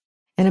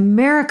 And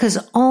America's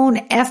own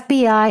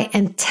FBI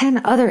and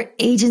 10 other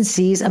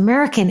agencies,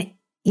 American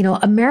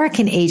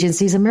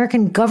agencies,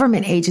 American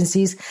government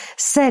agencies,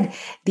 said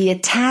the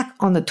attack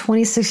on the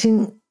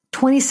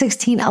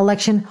 2016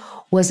 election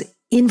was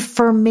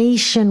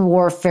information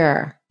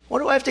warfare. What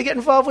do I have to get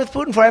involved with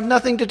Putin for? I have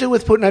nothing to do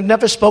with Putin. I've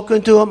never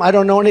spoken to him. I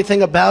don't know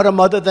anything about him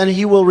other than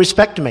he will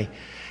respect me.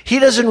 He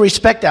doesn't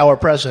respect our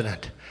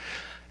president.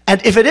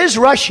 And if it is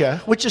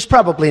Russia, which is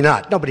probably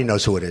not, nobody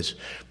knows who it is,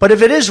 but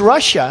if it is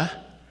Russia,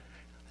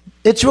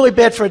 it's really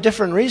bad for a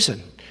different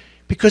reason,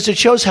 because it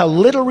shows how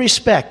little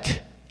respect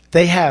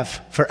they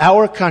have for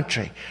our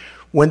country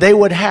when they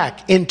would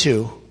hack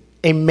into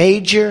a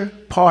major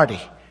party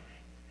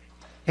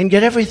and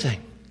get everything.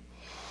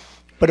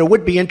 But it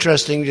would be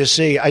interesting to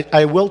see.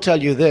 I will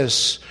tell you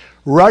this.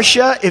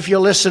 Russia, if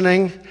you're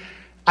listening,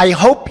 I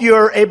hope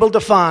you're able to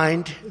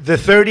find the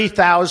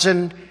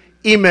 30,000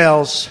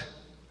 emails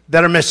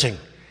that are missing.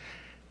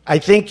 I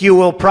think you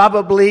will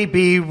probably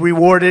be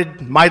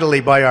rewarded mightily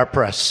by our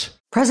press.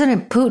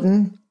 President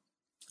Putin,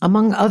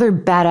 among other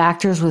bad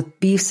actors with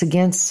beefs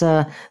against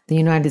the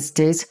United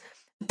States,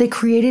 they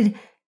created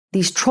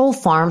these troll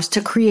farms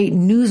to create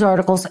news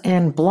articles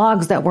and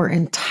blogs that were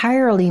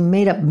entirely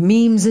made up,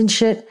 memes and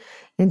shit,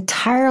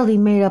 entirely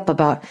made up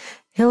about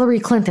Hillary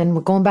Clinton.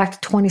 We're going back to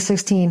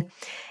 2016.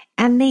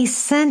 And they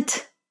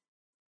sent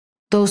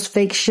those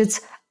fake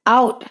shits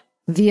out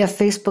via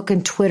Facebook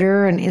and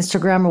Twitter and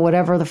Instagram or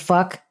whatever the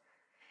fuck,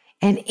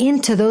 and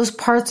into those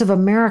parts of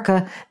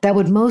America that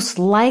would most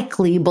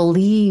likely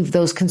believe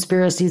those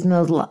conspiracies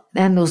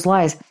and those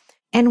lies.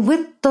 And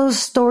with those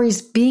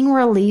stories being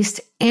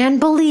released and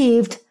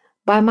believed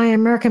by my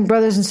American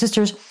brothers and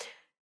sisters,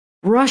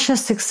 Russia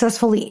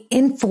successfully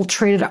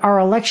infiltrated our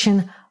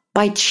election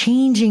by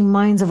changing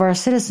minds of our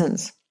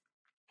citizens.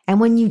 And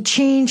when you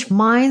change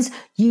minds,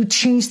 you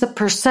change the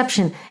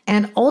perception.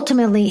 And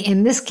ultimately,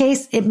 in this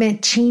case, it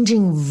meant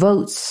changing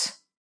votes.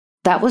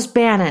 That was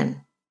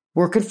Bannon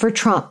working for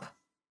Trump,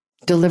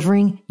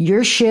 delivering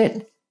your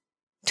shit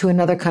to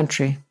another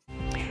country.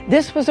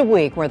 This was a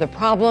week where the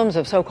problems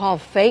of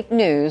so-called fake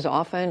news,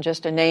 often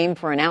just a name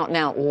for an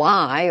out-and-out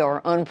lie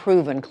or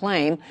unproven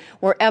claim,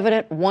 were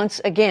evident once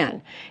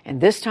again,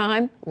 and this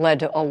time led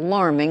to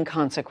alarming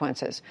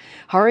consequences.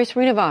 Hari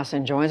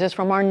Srinivasan joins us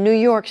from our New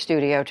York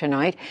studio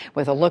tonight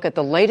with a look at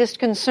the latest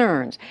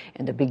concerns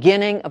and the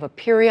beginning of a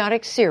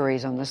periodic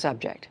series on the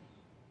subject.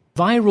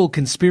 Viral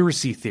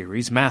conspiracy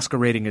theories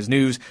masquerading as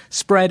news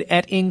spread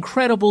at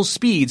incredible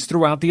speeds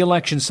throughout the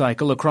election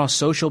cycle across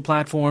social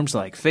platforms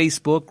like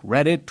Facebook,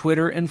 Reddit,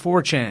 Twitter, and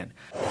 4chan.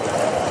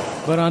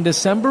 But on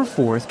December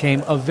 4th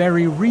came a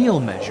very real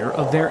measure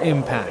of their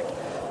impact.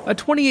 A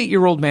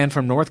 28-year-old man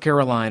from North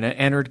Carolina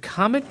entered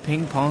Comet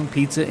Ping Pong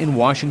Pizza in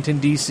Washington,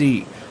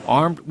 D.C.,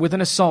 armed with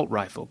an assault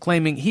rifle,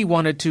 claiming he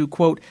wanted to,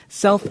 quote,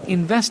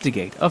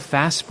 self-investigate a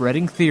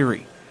fast-spreading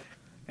theory.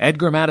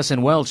 Edgar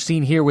Madison Welch,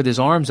 seen here with his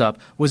arms up,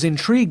 was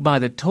intrigued by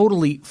the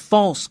totally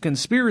false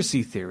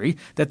conspiracy theory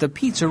that the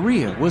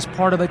pizzeria was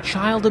part of a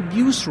child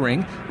abuse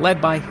ring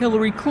led by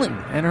Hillary Clinton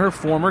and her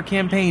former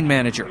campaign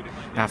manager.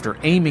 After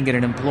aiming at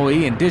an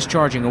employee and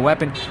discharging a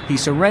weapon, he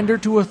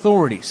surrendered to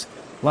authorities.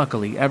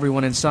 Luckily,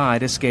 everyone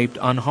inside escaped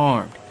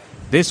unharmed.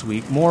 This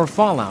week, more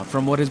fallout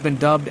from what has been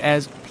dubbed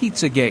as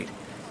Pizzagate.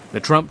 The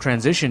Trump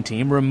transition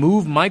team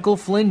removed Michael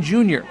Flynn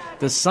Jr.,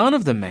 the son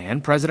of the man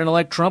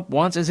President-elect Trump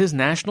wants as his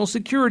national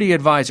security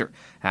advisor,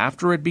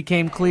 after it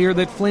became clear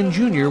that Flynn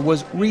Jr.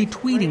 was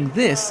retweeting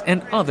this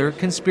and other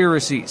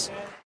conspiracies.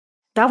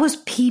 That was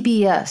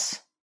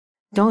PBS.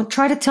 Don't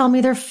try to tell me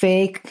they're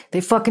fake.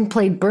 They fucking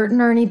played Bert and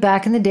Ernie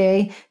back in the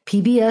day.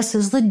 PBS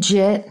is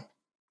legit.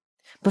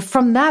 But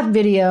from that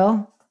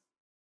video,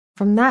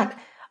 from that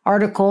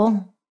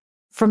article,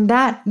 from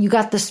that, you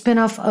got the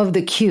spinoff of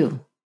The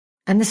Q.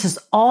 And this is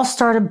all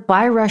started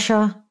by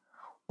Russia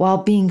while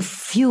being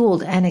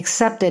fueled and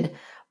accepted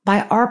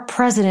by our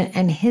president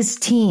and his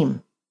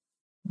team.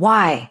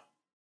 Why?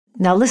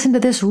 Now listen to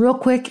this real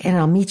quick and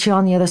I'll meet you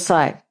on the other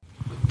side.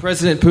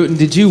 President Putin,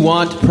 did you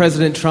want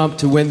President Trump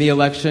to win the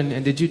election,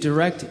 and did you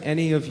direct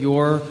any of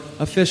your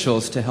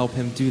officials to help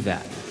him do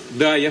that?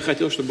 Да, я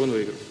хотел, чтобы он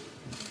выиграл.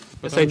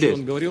 Yes, I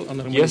did.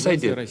 Yes, I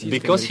did.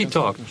 Because he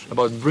talked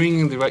about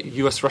bringing the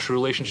U.S.-Russia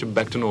relationship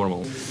back to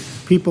normal.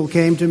 People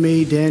came to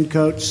me, Dan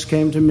Coates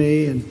came to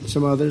me, and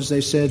some others.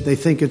 They said they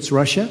think it's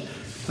Russia.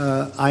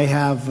 I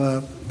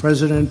have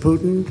President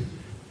Putin.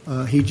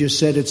 He just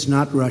said it's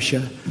not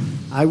Russia.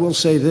 I will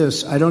say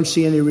this. I don't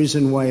see any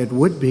reason why it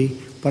would be,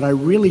 but I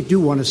really do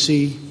want to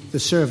see the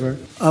server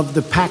of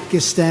the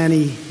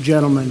Pakistani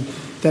gentleman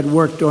that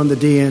worked on the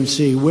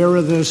DNC. Where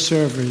are those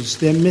servers?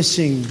 They're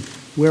missing.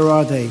 Where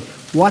are they?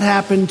 What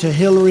happened to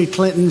Hillary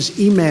Clinton's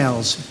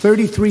emails?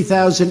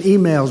 33,000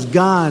 emails,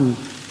 gone,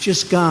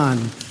 just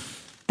gone.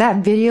 That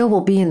video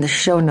will be in the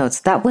show notes.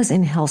 That was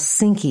in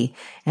Helsinki,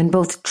 and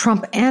both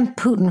Trump and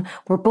Putin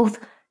were both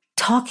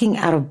talking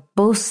out of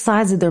both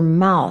sides of their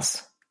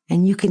mouths,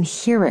 and you can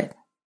hear it.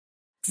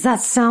 Does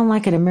that sound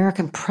like an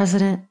American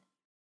president?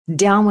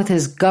 Down with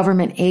his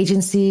government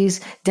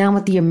agencies, down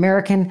with the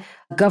American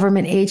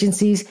government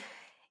agencies,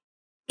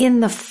 in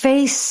the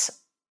face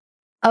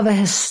of a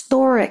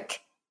historic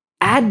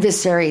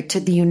adversary to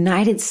the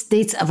United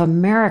States of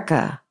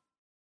America.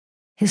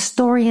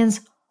 Historians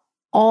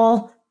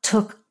all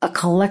took a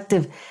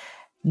collective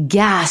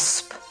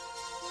gasp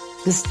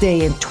this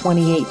day in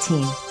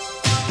 2018.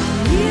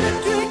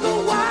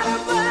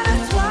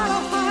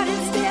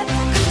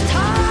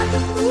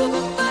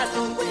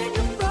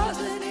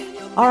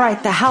 All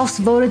right, the House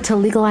voted to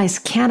legalize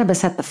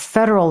cannabis at the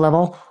federal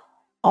level.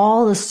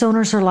 All the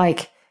stoners are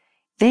like,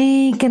 they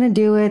ain't gonna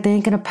do it, they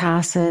ain't gonna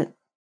pass it.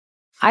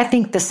 I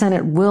think the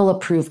Senate will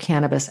approve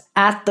cannabis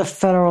at the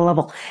federal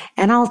level,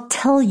 and I'll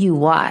tell you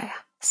why.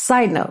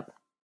 Side note,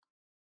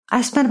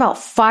 I spent about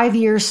 5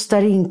 years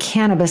studying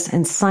cannabis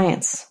and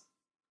science,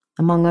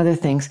 among other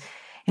things.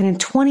 And in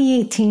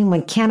 2018,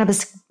 when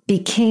cannabis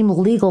became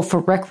legal for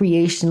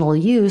recreational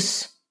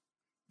use,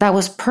 that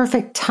was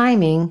perfect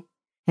timing.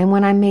 And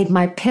when I made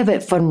my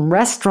pivot from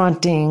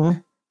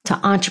restauranting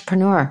to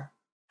entrepreneur,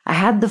 I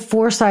had the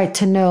foresight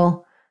to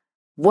know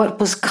what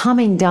was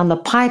coming down the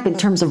pipe in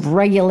terms of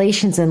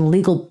regulations and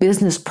legal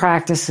business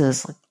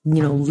practices,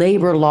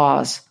 labor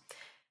laws.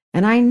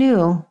 And I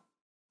knew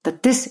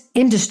that this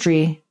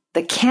industry,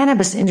 the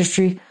cannabis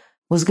industry,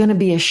 was going to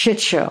be a shit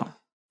show.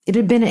 It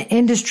had been an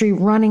industry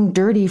running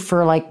dirty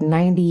for like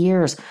 90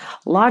 years.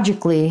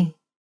 Logically,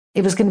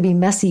 it was going to be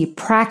messy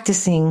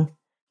practicing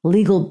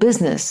legal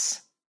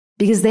business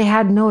because they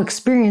had no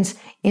experience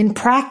in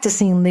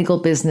practicing legal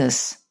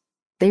business.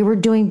 They were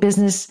doing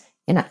business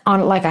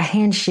on like a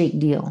handshake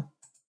deal.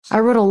 I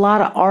wrote a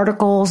lot of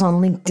articles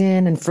on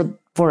LinkedIn and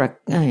for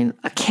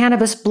a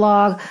cannabis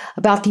blog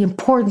about the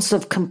importance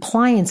of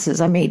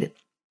compliances. I made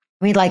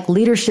like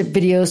leadership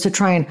videos to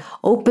try and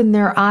open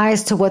their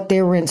eyes to what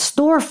they were in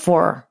store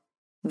for.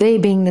 They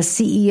being the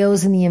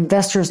CEOs and the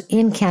investors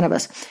in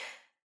cannabis.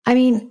 I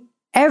mean,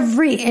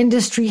 every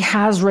industry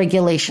has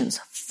regulations,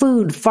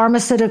 food,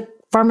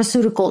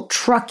 pharmaceutical,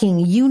 trucking,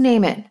 you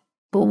name it.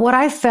 But what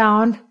I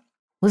found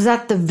was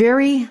that the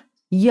very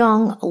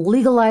young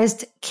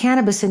legalized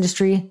cannabis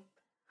industry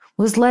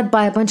was led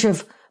by a bunch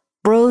of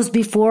bros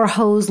before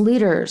hoes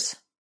leaders.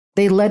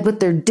 They led with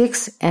their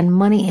dicks and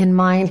money in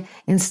mind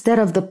instead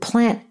of the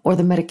plant or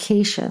the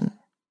medication.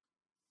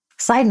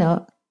 Side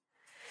note,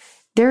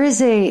 there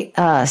is a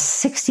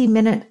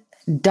 60-minute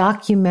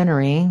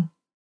documentary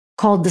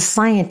called The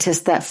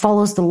Scientist that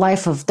follows the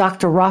life of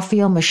Dr.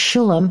 Raphael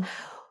Mechoulam,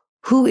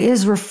 who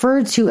is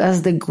referred to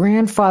as the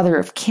grandfather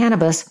of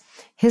cannabis.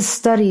 His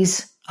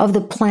studies of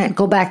the plant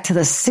go back to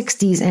the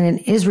 60s and in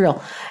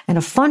Israel. And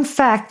a fun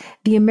fact,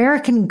 the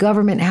American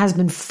government has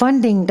been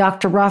funding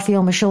Dr.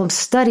 Raphael Mechoulam's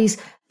studies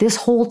this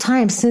whole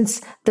time since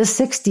the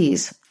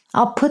 60s.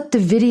 I'll put the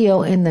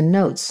video in the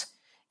notes.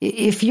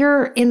 If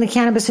you're in the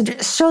cannabis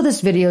industry, show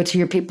this video to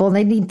your people, and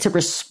they need to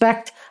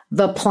respect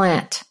the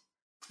plant.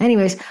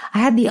 Anyways, I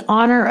had the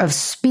honor of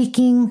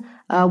speaking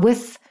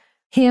with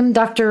him,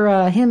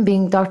 him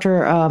being Dr.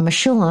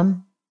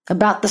 Mechoulam,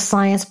 about the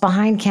science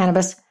behind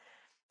cannabis.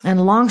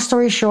 And long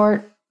story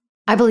short,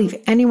 I believe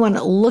anyone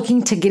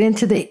looking to get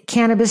into the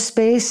cannabis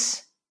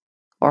space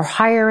or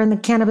higher in the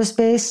cannabis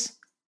space,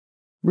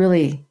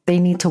 really, they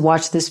need to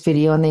watch this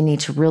video and they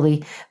need to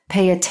really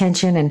pay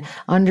attention and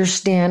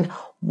understand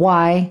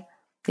why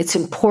it's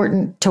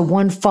important to,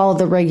 one, follow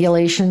the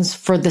regulations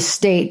for the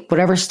state,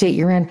 whatever state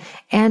you're in,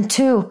 and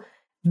two,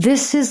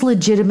 this is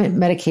legitimate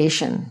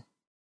medication.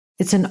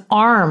 It's an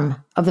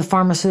arm of the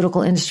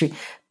pharmaceutical industry.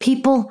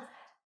 People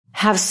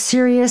have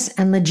serious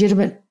and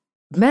legitimate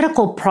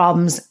medical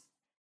problems,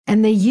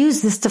 and they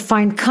use this to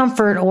find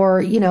comfort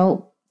or,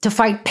 to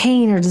fight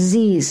pain or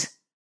disease.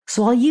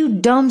 So all you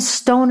dumb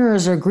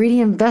stoners or greedy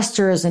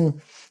investors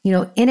and,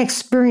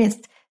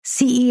 inexperienced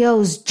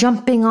CEOs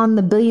jumping on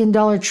the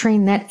billion-dollar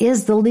train that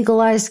is the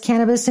legalized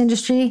cannabis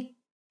industry,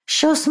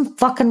 show some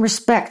fucking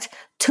respect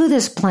to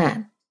this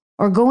plant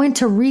or go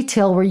into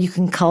retail where you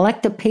can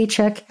collect a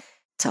paycheck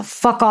to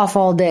fuck off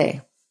all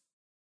day.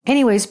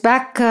 Anyways,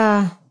 back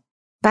to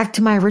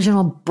my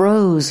original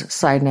bros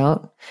side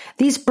note.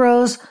 These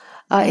bros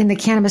in the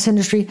cannabis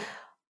industry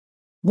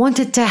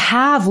wanted to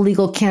have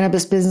legal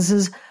cannabis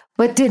businesses,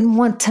 but didn't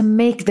want to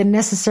make the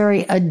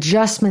necessary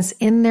adjustments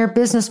in their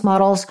business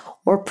models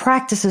or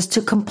practices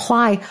to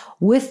comply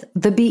with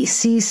the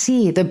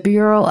BCC, the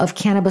Bureau of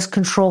Cannabis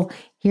Control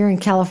here in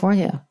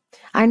California.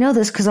 I know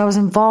this because I was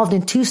involved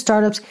in 2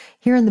 startups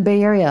here in the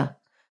Bay Area.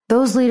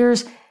 Those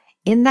leaders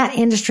in that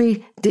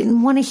industry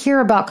didn't want to hear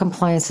about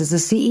compliances. The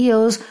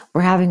CEOs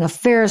were having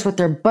affairs with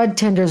their bud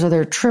tenders or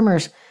their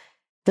trimmers.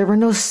 There were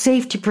no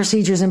safety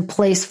procedures in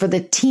place for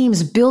the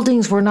teams.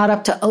 Buildings were not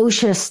up to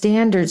OSHA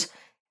standards.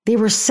 They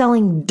were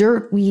selling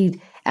dirt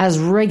weed as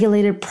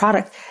regulated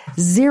product.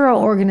 Zero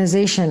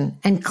organization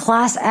and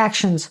class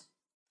actions.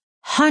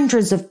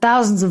 Hundreds of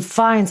thousands of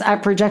fines I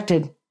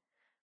projected.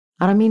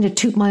 I don't mean to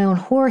toot my own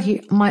horn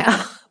here,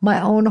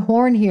 my own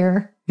horn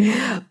here,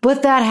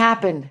 but that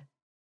happened.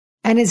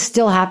 And it's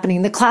still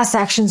happening. The class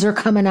actions are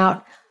coming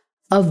out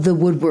of the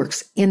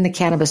woodworks in the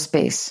cannabis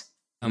space.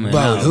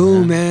 About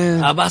who,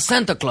 man? About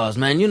Santa Claus,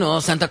 man. You know,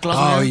 Santa Claus,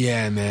 man. Oh,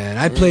 yeah, man.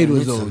 I played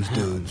with those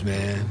dudes,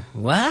 man.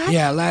 What?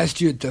 Yeah, last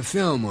year at the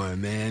Fillmore,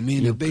 man. Me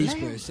and the bass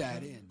player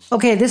sat in.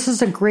 Okay, this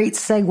is a great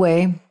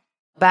segue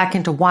back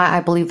into why I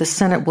believe the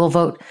Senate will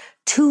vote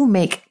to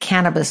make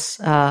cannabis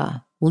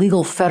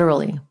legal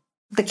federally.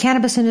 The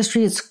cannabis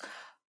industry is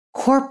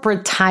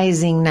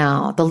corporatizing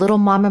now. The little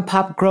mom and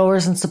pop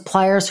growers and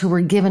suppliers who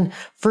were given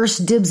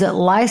first dibs at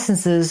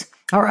licenses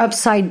are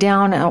upside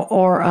down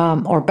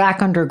or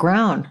back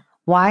underground.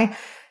 Why?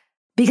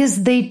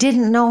 Because they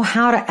didn't know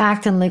how to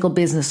act in legal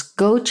business.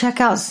 Go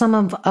check out some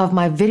of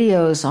my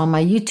videos on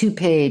my YouTube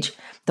page.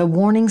 The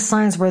warning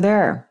signs were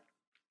there.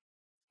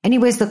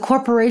 Anyways, the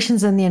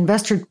corporations and the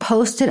investors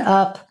posted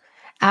up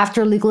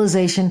after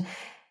legalization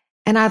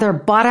and either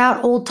bought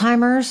out old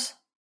timers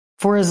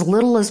for as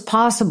little as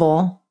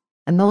possible.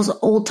 And those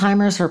old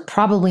timers are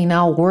probably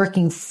now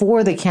working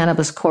for the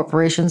cannabis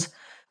corporations,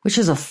 which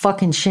is a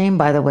fucking shame,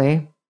 by the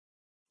way.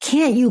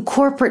 Can't you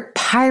corporate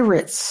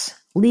pirates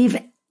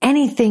leave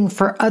anything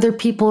for other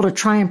people to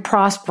try and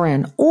prosper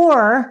in?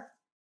 Or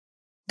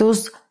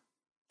those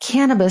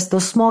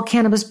small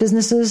cannabis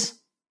businesses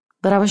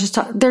that I was just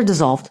talking, they're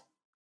dissolved.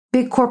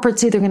 Big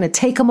corporates either going to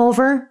take them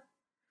over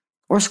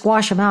or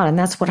squash them out. And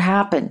that's what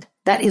happened.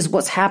 That is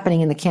what's happening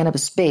in the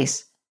cannabis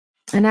space.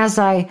 And as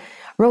I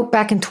wrote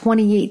back in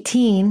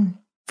 2018,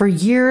 for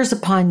years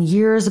upon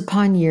years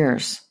upon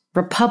years,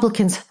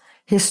 Republicans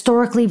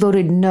historically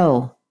voted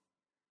no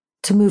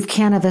to move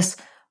cannabis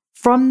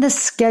from the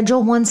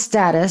Schedule I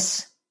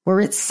status,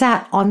 where it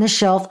sat on the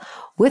shelf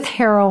with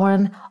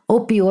heroin,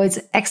 opioids,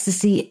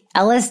 ecstasy,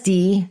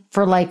 LSD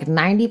for like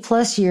 90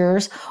 plus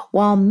years,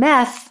 while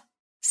meth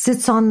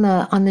sits on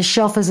the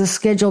shelf as a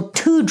Schedule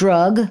II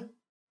drug.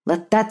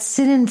 Let that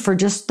sit in for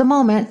just a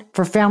moment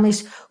for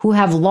families who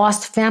have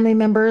lost family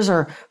members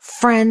or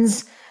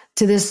friends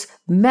to this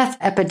meth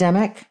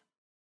epidemic.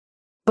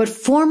 But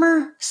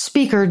former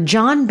Speaker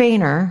John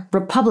Boehner,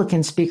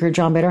 Republican Speaker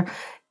John Boehner,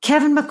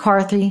 Kevin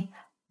McCarthy,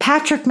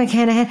 Patrick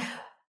McHenry,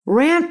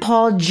 Rand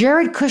Paul,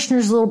 Jared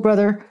Kushner's little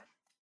brother,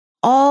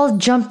 all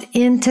jumped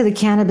into the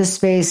cannabis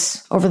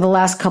space over the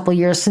last couple of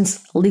years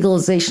since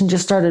legalization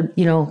just started,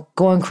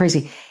 going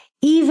crazy.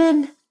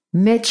 Even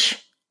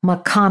Mitch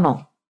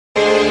McConnell.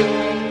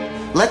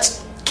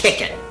 Let's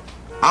kick it.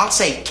 I'll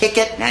say kick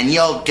it, and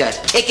you'll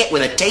just kick it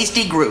with a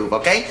tasty groove,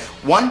 okay?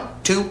 1,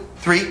 2,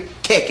 3,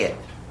 kick it.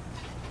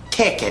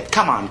 Kick it.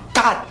 Come on.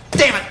 God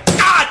damn it.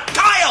 God,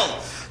 Kyle!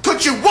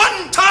 Could you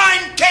one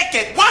time kick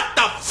it? What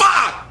the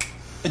fuck?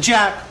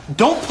 Jack,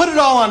 don't put it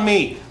all on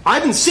me.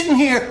 I've been sitting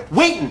here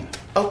waiting.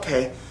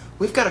 Okay,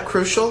 we've got a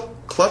crucial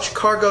clutch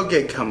cargo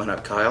gig coming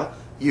up, Kyle.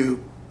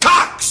 You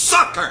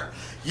cocksucker!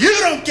 You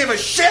don't give a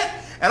shit,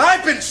 and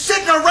I've been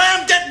sitting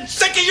around getting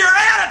sick of your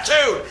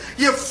attitude!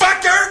 You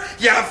fucker!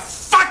 You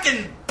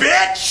fucking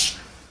bitch!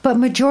 But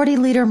Majority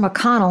Leader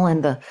McConnell,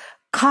 and the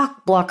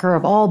cock blocker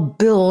of all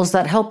bills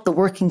that help the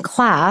working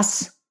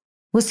class,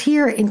 was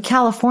here in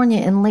California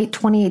in late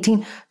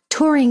 2018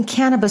 touring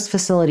cannabis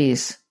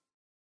facilities.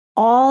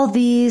 All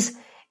these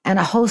and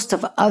a host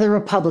of other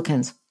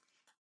Republicans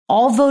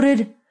all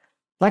voted,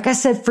 like I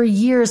said, for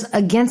years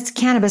against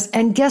cannabis.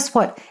 And guess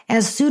what?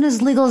 As soon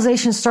as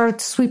legalization started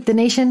to sweep the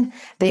nation,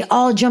 they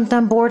all jumped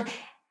on board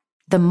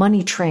the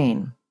money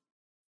train.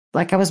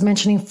 Like I was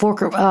mentioning,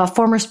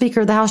 former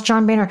Speaker of the House,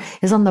 John Boehner,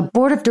 is on the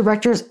board of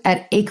directors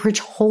at Acreage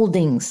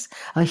Holdings,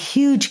 a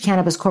huge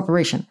cannabis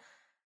corporation,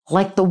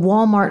 like the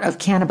Walmart of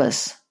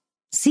cannabis.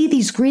 See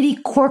these greedy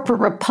corporate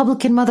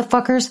Republican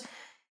motherfuckers?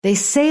 They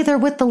say they're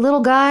with the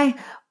little guy,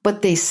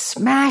 but they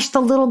smash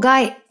the little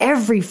guy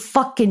every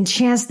fucking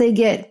chance they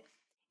get.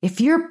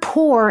 If you're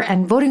poor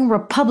and voting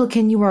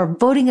Republican, you are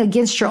voting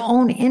against your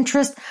own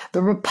interest.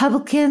 The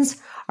Republicans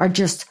are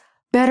just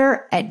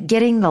better at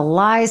getting the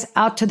lies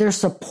out to their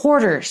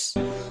supporters.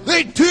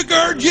 They took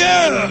our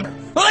job!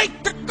 They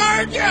took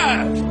our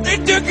job! They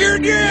took your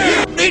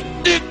job! They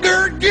took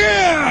our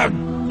job!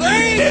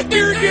 They took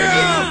your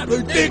job!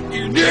 They took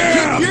your job!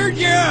 They took your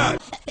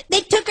job! They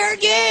took our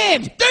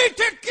jobs! They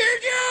took your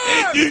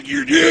job! They took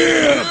your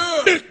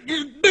job! They took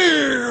your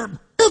job!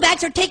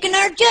 Bluebacks are taking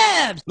our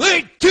jobs!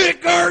 They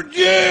took our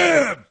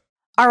job!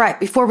 All right,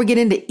 before we get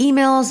into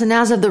emails, and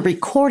as of the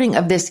recording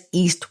of this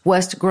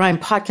East-West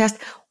Grind podcast,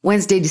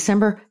 Wednesday,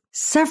 December,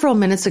 several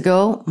minutes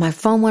ago, my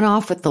phone went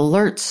off with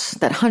alerts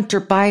that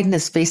Hunter Biden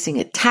is facing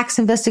a tax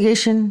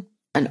investigation,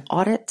 an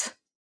audit.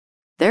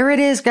 There it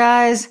is,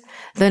 guys.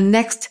 The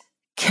next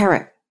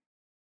carrot.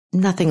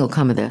 Nothing will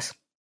come of this.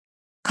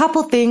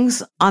 Couple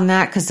things on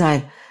that, because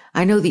I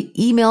know the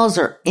emails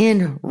are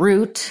en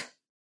route.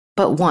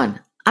 But one,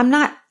 I'm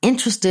not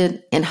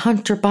interested in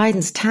Hunter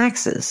Biden's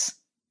taxes.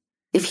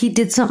 If he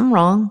did something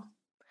wrong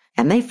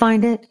and they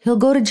find it, he'll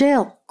go to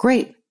jail.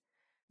 Great.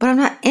 But I'm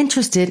not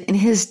interested in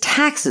his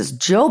taxes.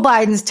 Joe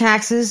Biden's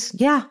taxes,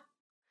 yeah.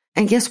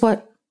 And guess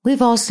what?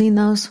 We've all seen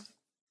those.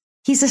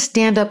 He's a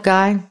stand-up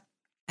guy,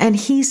 and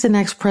he's the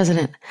next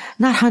president,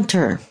 not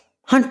Hunter.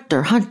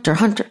 Hunter,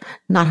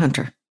 not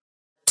Hunter.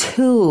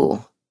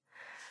 2,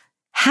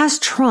 has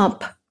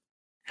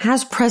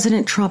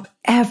President Trump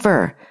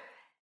ever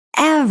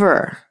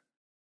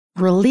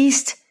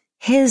released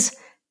his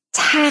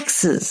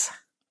taxes?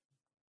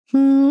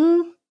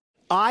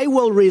 I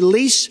will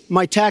release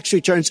my tax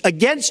returns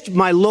against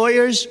my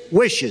lawyer's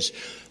wishes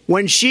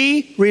when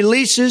she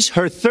releases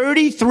her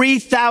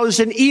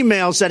 33,000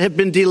 emails that have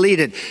been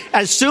deleted.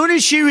 As soon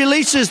as she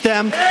releases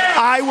them,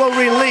 I will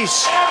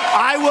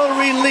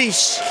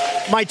release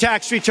my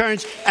tax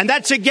returns. And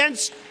that's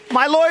against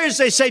my lawyers.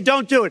 They say,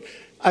 don't do it.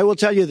 I will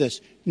tell you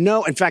this.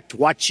 No, in fact,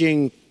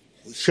 watching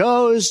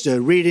shows,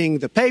 reading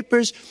the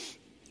papers,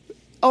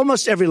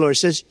 almost every lawyer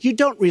says you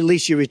don't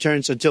release your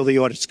returns until the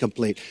audit's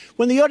complete.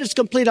 When the audit's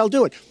complete, I'll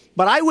do it.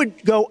 But I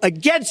would go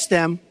against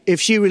them if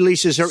she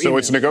releases her email. So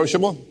it's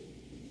negotiable?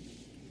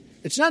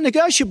 It's not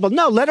negotiable.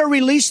 No, let her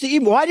release the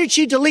email. Why did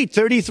she delete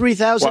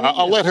 33,000? Well,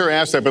 I'll let her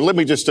ask that, but let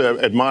me just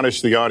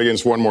admonish the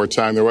audience one more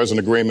time. There was an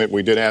agreement.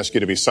 We did ask you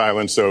to be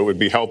silent, so it would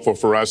be helpful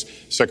for us.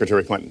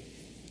 Secretary Clinton.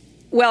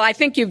 Well, I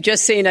think you've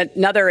just seen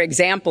another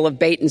example of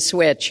bait and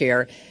switch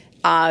here.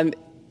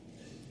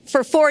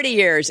 For 40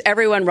 years,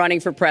 everyone running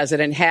for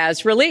president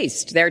has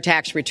released their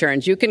tax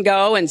returns. You can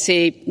go and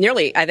see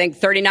nearly,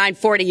 39,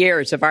 40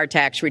 years of our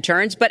tax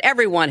returns, but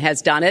everyone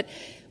has done it.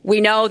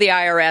 We know the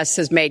IRS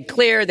has made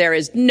clear there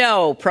is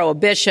no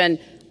prohibition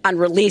on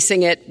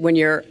releasing it when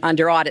you're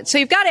under audit. So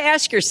you've got to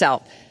ask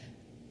yourself,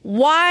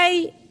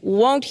 why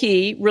won't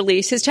he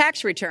release his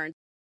tax return?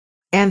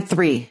 And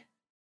 3,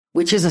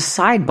 which is a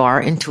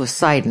sidebar into a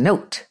side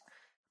note.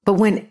 But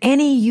when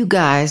any of you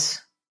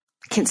guys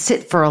can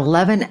sit for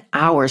 11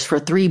 hours for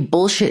 3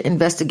 bullshit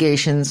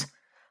investigations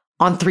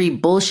on 3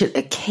 bullshit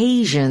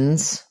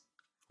occasions,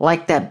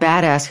 like that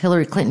badass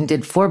Hillary Clinton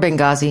did for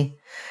Benghazi,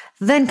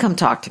 then come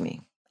talk to me.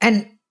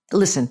 And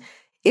listen,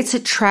 it's a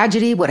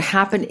tragedy what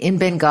happened in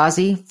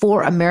Benghazi,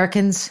 4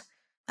 Americans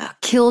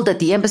killed at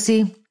the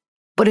embassy.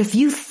 But if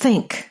you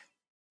think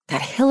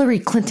that Hillary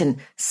Clinton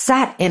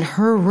sat in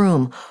her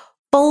room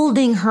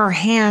folding her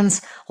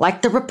hands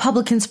like the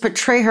Republicans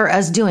portray her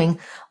as doing,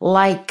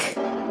 like,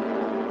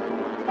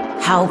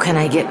 how can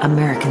I get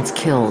Americans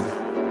killed?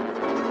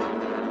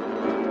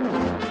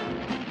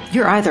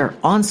 You're either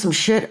on some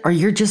shit or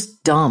you're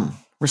just dumb,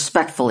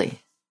 respectfully.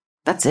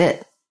 That's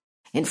it.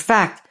 In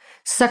fact,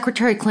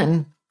 Secretary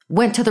Clinton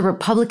went to the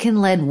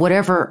Republican-led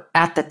whatever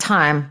at the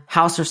time,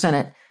 House or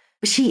Senate,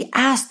 but she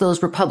asked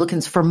those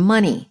Republicans for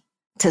money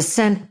to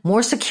send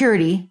more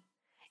security,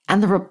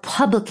 and the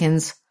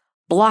Republicans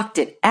blocked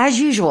it. As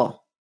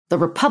usual, the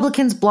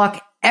Republicans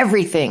block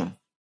everything.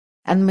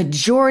 And the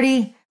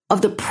majority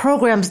of the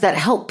programs that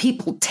help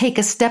people take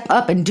a step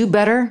up and do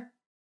better,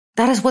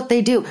 that is what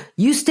they do.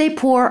 You stay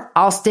poor,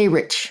 I'll stay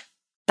rich.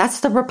 That's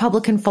the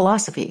Republican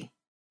philosophy.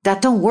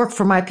 That don't work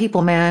for my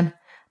people, man.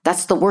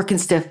 That's the working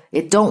stiff.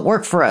 It don't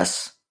work for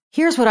us.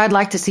 Here's what I'd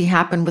like to see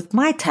happen with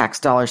my tax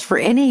dollars for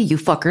any of you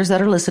fuckers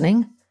that are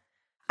listening.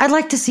 I'd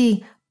like to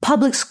see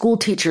public school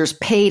teachers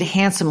paid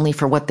handsomely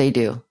for what they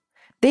do.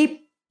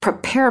 They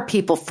prepare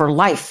people for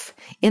life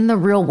in the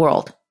real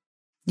world.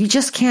 You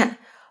just can't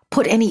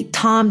put any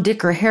Tom,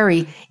 Dick, or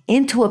Harry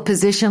into a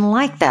position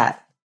like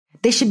that.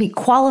 They should be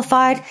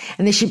qualified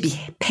and they should be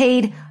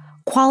paid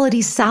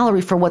quality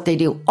salary for what they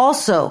do.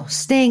 Also,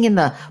 staying in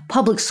the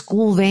public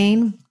school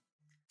vein,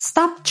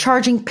 stop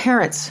charging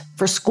parents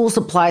for school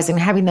supplies and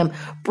having them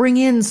bring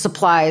in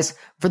supplies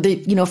for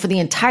the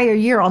entire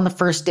year on the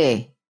first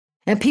day.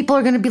 And people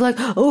are going to be like,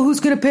 oh,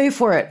 who's going to pay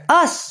for it?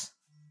 Us,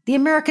 the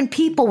American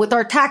people, with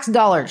our tax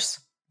dollars.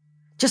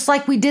 Just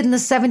like we did in the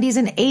 70s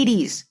and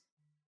 80s.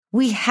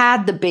 We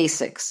had the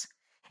basics.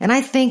 And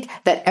I think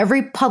that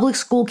every public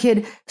school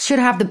kid should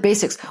have the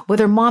basics,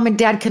 whether mom and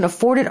dad can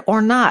afford it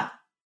or not.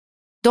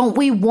 Don't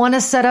we want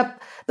to set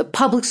up the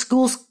public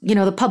schools,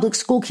 the public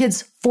school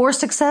kids for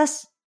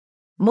success?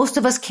 Most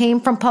of us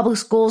came from public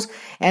schools,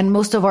 and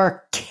most of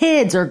our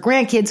kids or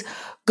grandkids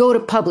go to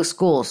public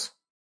schools.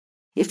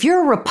 If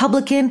you're a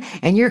Republican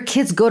and your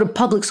kids go to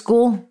public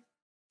school,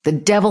 the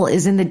devil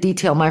is in the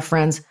detail, my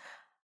friends.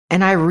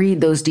 And I read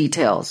those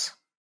details.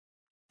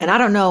 And I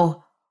don't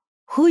know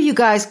who you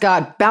guys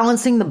got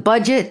balancing the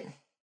budget,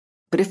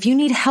 but if you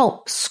need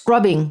help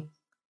scrubbing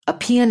a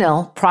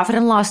P&L, profit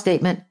and loss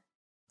statement,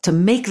 to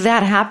make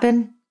that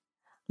happen,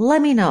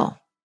 let me know.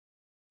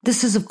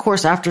 This is, of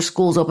course, after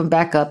schools open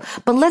back up,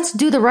 but let's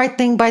do the right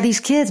thing by these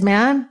kids,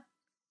 man.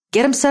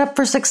 Get them set up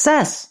for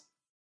success.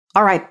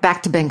 All right,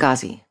 back to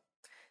Benghazi.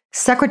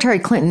 Secretary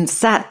Clinton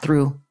sat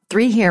through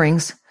 3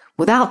 hearings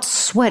without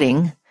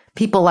sweating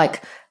people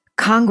like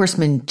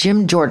Congressman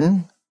Jim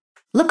Jordan.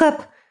 Look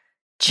up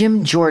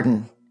Jim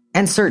Jordan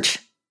and search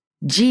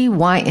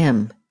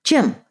GYM,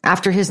 Jim,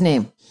 after his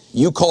name.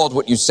 You called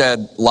what you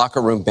said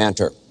locker room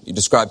banter. You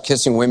described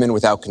kissing women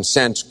without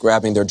consent,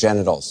 grabbing their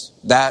genitals.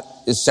 That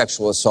is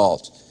sexual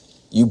assault.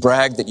 You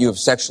bragged that you have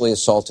sexually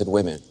assaulted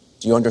women.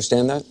 Do you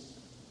understand that?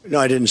 No,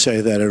 I didn't say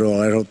that at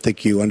all. I don't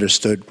think you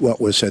understood what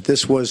was said.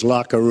 This was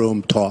locker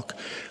room talk.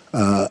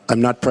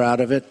 I'm not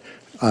proud of it.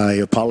 I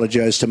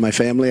apologize to my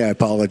family. I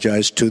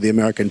apologize to the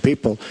American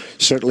people.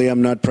 Certainly,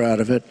 I'm not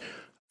proud of it.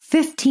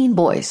 15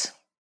 boys.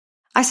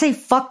 I say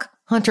fuck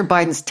Hunter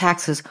Biden's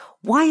taxes.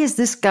 Why is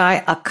this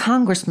guy a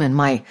congressman?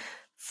 My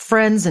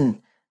friends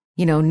and,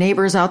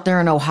 neighbors out there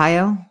in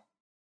Ohio.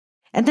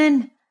 And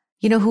then,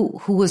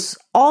 who was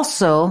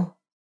also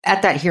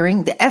at that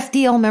hearing, the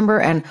FDL member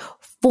and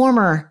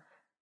former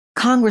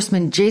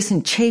Congressman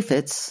Jason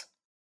Chaffetz,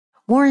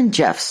 Warren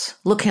Jeffs.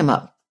 Look him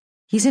up.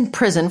 He's in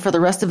prison for the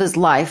rest of his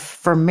life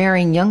for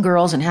marrying young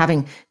girls and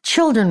having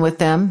children with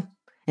them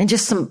and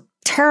just some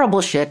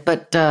terrible shit.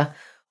 But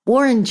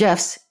Warren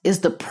Jeffs is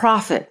the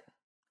prophet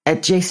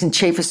at Jason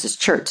Chaffetz's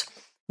church.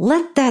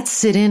 Let that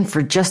sit in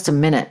for just a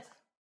minute.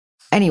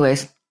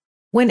 Anyways,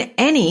 when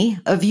any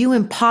of you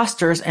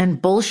imposters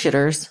and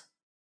bullshitters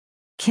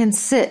can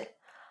sit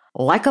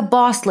like a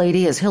boss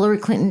lady, as Hillary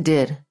Clinton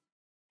did,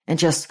 and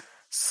just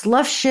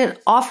slough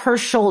shit off her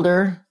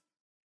shoulder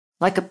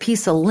like a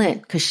piece of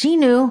lint, because she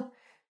knew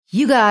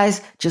you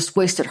guys just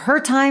wasted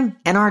her time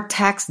and our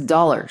tax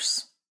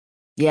dollars.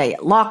 Yeah,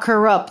 lock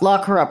her up,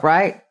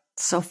 right?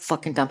 So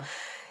fucking dumb.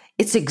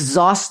 It's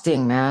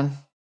exhausting, man.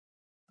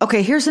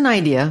 Okay, here's an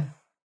idea.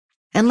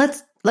 And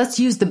let's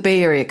use the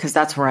Bay Area because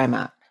that's where I'm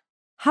at.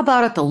 How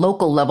about at the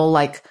local level,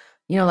 like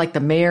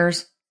the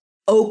mayors,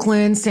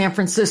 Oakland, San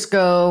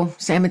Francisco,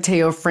 San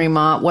Mateo,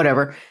 Fremont,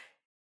 whatever.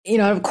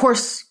 Of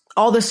course,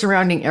 all the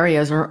surrounding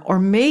areas or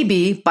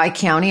maybe by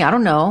county, I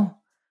don't know.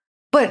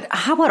 But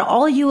how about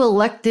all you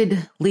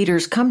elected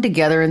leaders come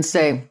together and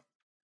say,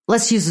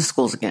 let's use the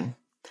schools again,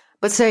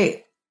 but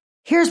say,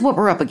 here's what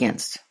we're up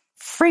against.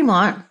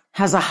 Fremont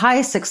has a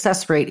high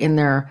success rate in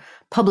their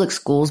public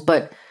schools,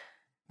 but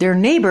their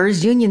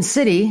neighbors, Union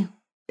City,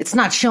 it's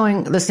not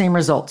showing the same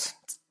results.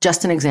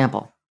 Just an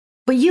example.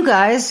 But you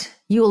guys,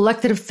 you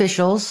elected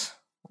officials,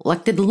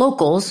 elected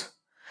locals,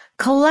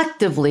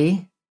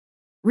 collectively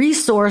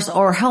resource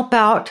or help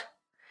out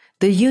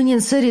the Union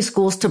City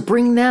schools to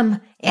bring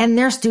them and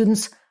their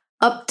students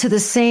up to the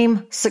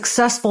same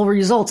successful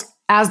results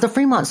as the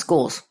Fremont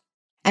schools.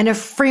 And if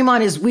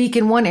Fremont is weak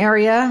in one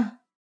area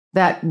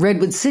that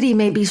Redwood City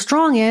may be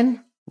strong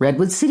in,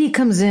 Redwood City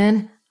comes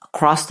in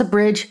across the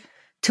bridge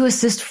to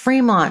assist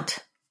Fremont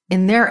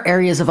in their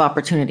areas of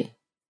opportunity.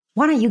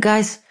 Why don't you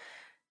guys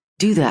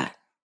do that?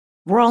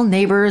 We're all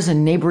neighbors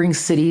in neighboring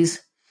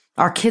cities.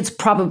 Our kids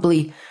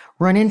probably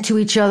run into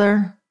each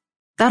other.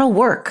 That'll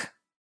work.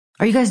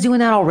 Are you guys doing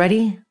that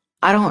already?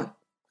 I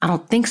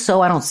don't think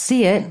so. I don't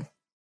see it.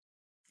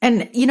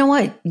 And you know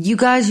what? You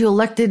guys, you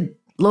elected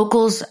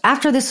locals,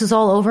 after this is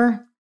all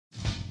over,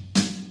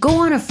 go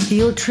on a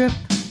field trip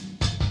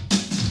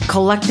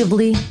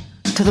collectively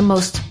to the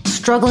most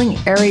struggling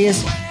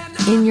areas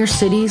in your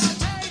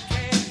cities.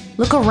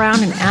 Look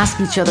around and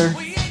ask each other,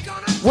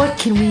 what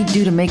can we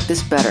do to make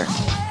this better?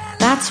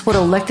 That's what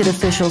elected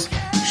officials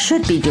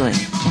should be doing,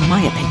 in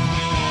my opinion.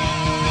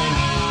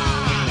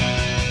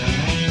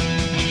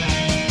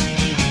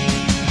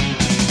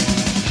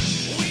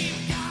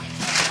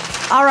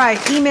 All right,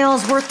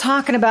 emails we're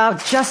talking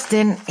about.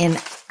 Justin in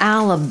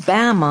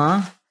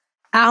Alabama.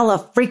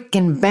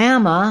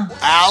 Ala-freaking-Bama.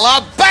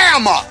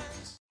 Alabama!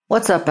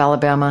 What's up,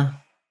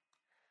 Alabama?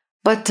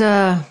 But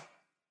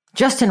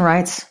Justin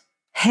writes,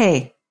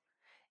 hey,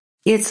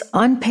 it's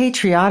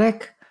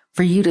unpatriotic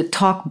for you to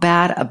talk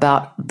bad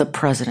about the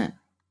president.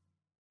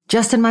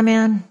 Justin, my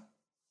man,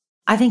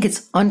 I think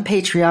it's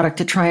unpatriotic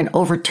to try and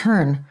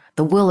overturn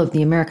the will of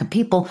the American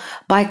people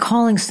by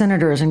calling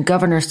senators and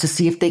governors to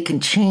see if they can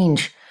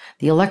change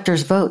the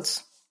electors'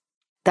 votes.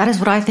 That is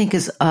what I think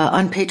is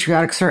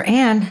unpatriotic, sir.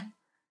 And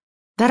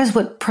that is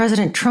what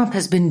President Trump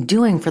has been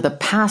doing for the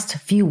past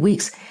few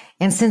weeks.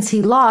 And since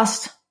he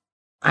lost,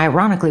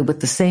 ironically,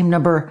 with the same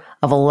number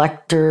of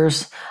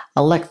electors,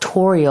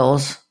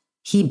 electorals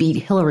he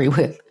beat Hillary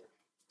with.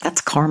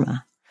 That's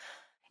karma.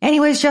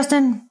 Anyways,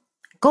 Justin,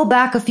 go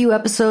back a few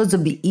episodes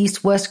of the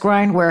East-West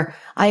Grind where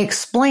I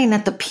explain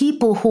that the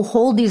people who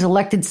hold these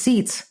elected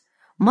seats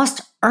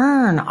must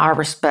earn our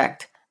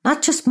respect.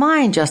 Not just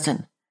mine,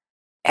 Justin.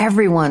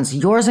 Everyone's,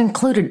 yours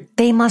included.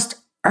 They must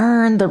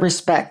earn the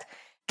respect.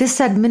 This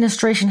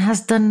administration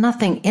has done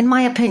nothing, in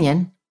my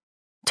opinion,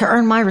 to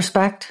earn my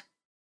respect.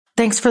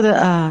 Thanks for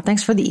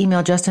the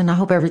email, Justin. I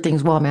hope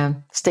everything's well,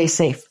 man. Stay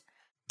safe.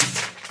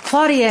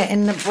 Claudia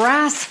in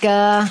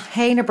Nebraska.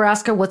 Hey,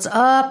 Nebraska, what's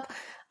up?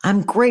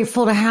 I'm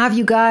grateful to have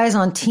you guys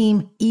on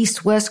Team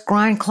East-West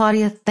Grind.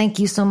 Claudia, thank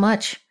you so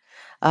much.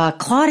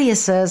 Claudia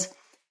says,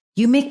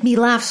 you make me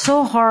laugh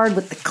so hard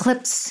with the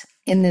clips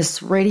in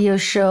this radio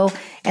show,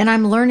 and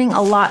I'm learning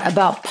a lot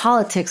about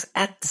politics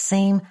at the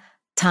same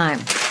time.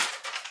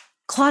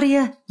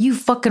 Claudia, you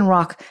fucking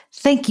rock.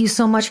 Thank you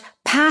so much.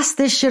 Pass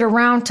this shit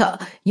around to,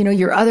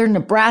 your other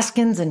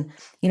Nebraskans and,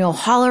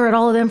 holler at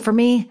all of them for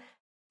me.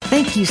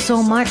 Thank you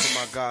so much.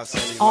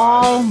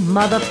 All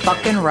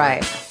motherfucking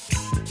right.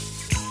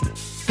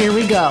 Here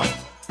we go.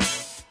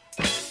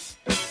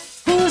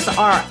 Who's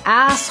our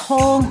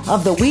asshole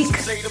of the week?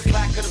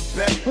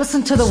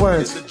 Listen to the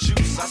words.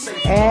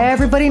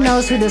 Everybody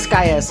knows who this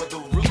guy is.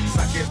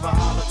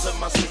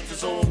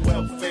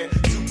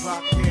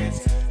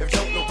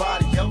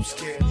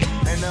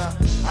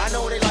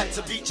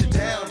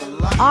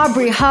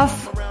 Aubrey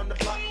Huff,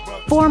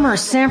 former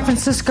San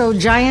Francisco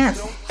Giant.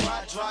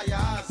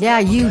 Yeah,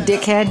 you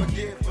dickhead.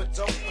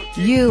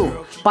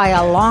 You, by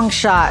a long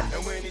shot.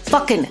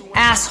 Fucking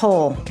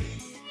asshole.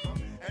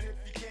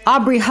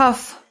 Aubrey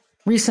Huff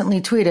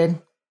recently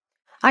tweeted,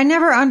 I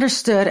never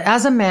understood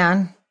as a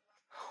man,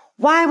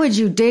 why would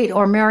you date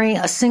or marry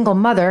a single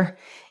mother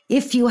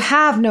if you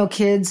have no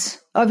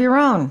kids of your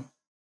own?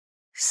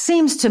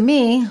 Seems to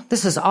me,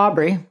 this is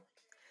Aubrey,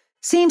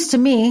 seems to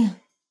me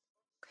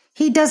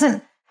he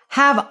doesn't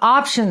have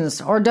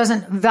options or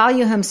doesn't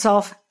value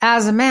himself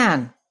as a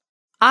man.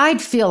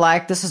 I'd feel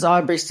like, this is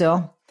Aubrey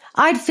still,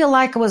 I'd feel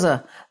like it was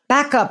a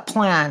backup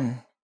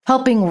plan,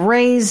 helping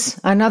raise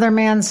another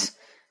man's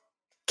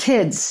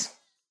kids.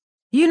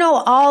 You know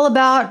all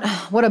about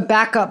what a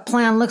backup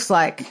plan looks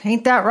like.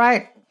 Ain't that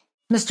right,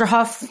 Mr.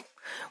 Huff?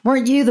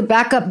 Weren't you the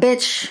backup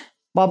bitch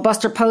while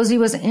Buster Posey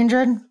was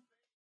injured?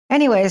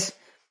 Anyways,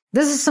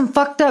 this is some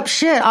fucked up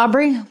shit,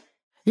 Aubrey.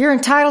 You're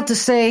entitled to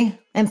say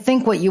and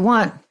think what you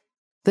want.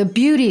 The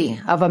beauty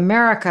of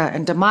America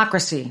and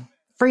democracy,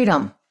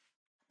 freedom.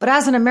 But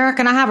as an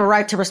American, I have a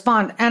right to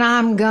respond, and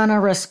I'm gonna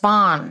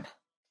respond.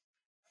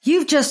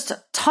 You've just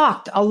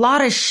talked a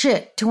lot of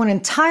shit to an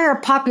entire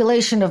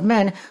population of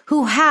men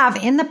who have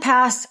in the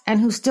past and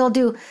who still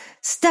do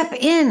step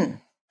in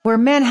where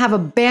men have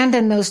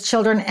abandoned those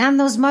children and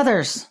those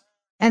mothers.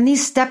 And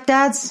these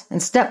stepdads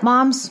and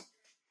stepmoms,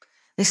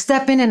 they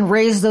step in and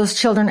raise those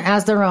children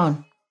as their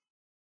own.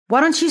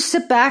 Why don't you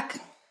sit back,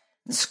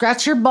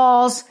 scratch your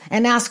balls,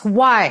 and ask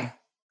why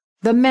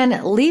the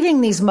men leaving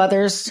these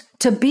mothers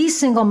to be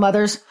single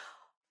mothers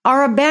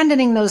are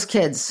abandoning those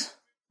kids?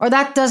 Or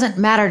that doesn't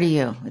matter to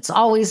you. It's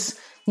always,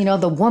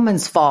 the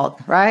woman's fault,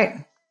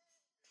 right?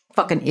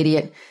 Fucking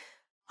idiot.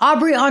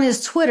 Aubrey on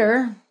his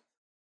Twitter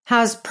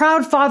has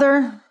proud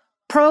father,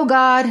 pro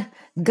God,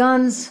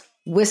 guns,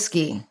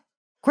 whiskey.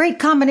 Great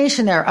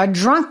combination there. A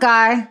drunk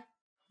guy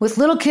with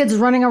little kids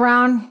running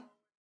around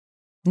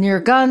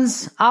near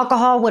guns,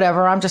 alcohol,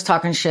 whatever. I'm just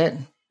talking shit.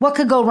 What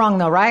could go wrong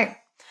though, right?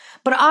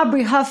 But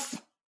Aubrey Huff,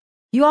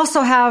 you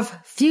also have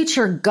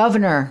future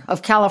governor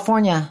of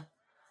California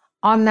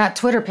on that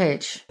Twitter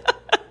page.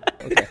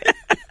 Okay.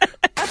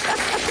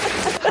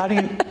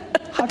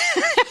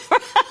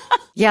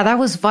 Yeah, that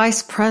was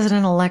Vice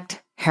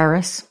President-elect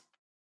Harris.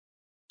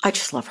 I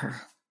just love her.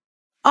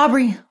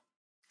 Aubrey,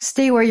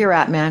 stay where you're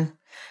at, man.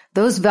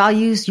 Those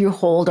values you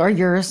hold are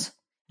yours.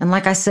 And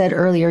like I said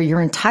earlier,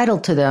 you're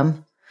entitled to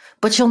them,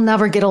 but you'll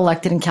never get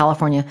elected in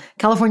California.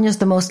 California is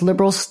the most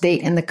liberal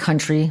state in the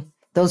country.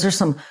 Those are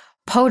some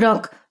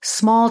podunk,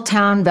 small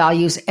town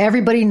values.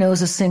 Everybody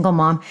knows a single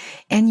mom,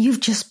 and you've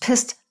just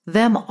pissed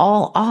them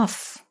all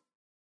off.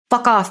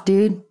 Fuck off,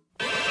 dude.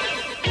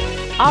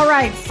 All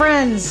right,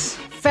 friends,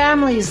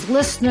 families,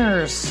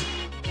 listeners,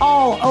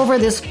 all over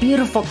this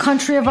beautiful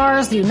country of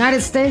ours, the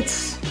United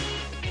States,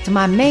 to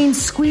my main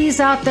squeeze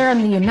out there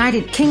in the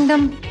United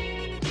Kingdom,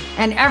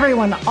 and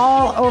everyone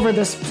all over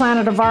this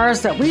planet of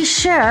ours that we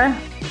share,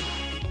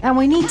 and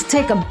we need to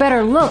take a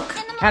better look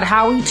at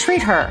how we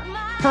treat her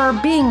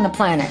being the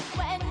planet.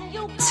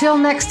 Till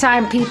next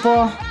time,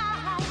 people,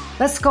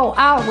 let's go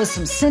out with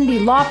some Cyndi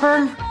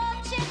Lauper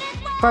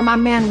for my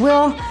man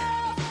Will,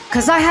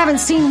 because I haven't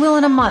seen Will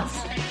in a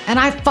month, and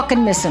I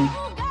fucking miss him.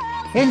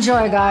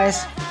 Enjoy,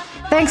 guys.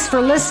 Thanks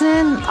for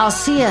listening. I'll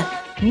see you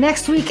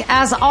next week.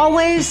 As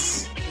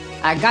always,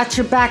 I got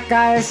your back,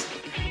 guys.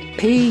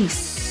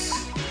 Peace.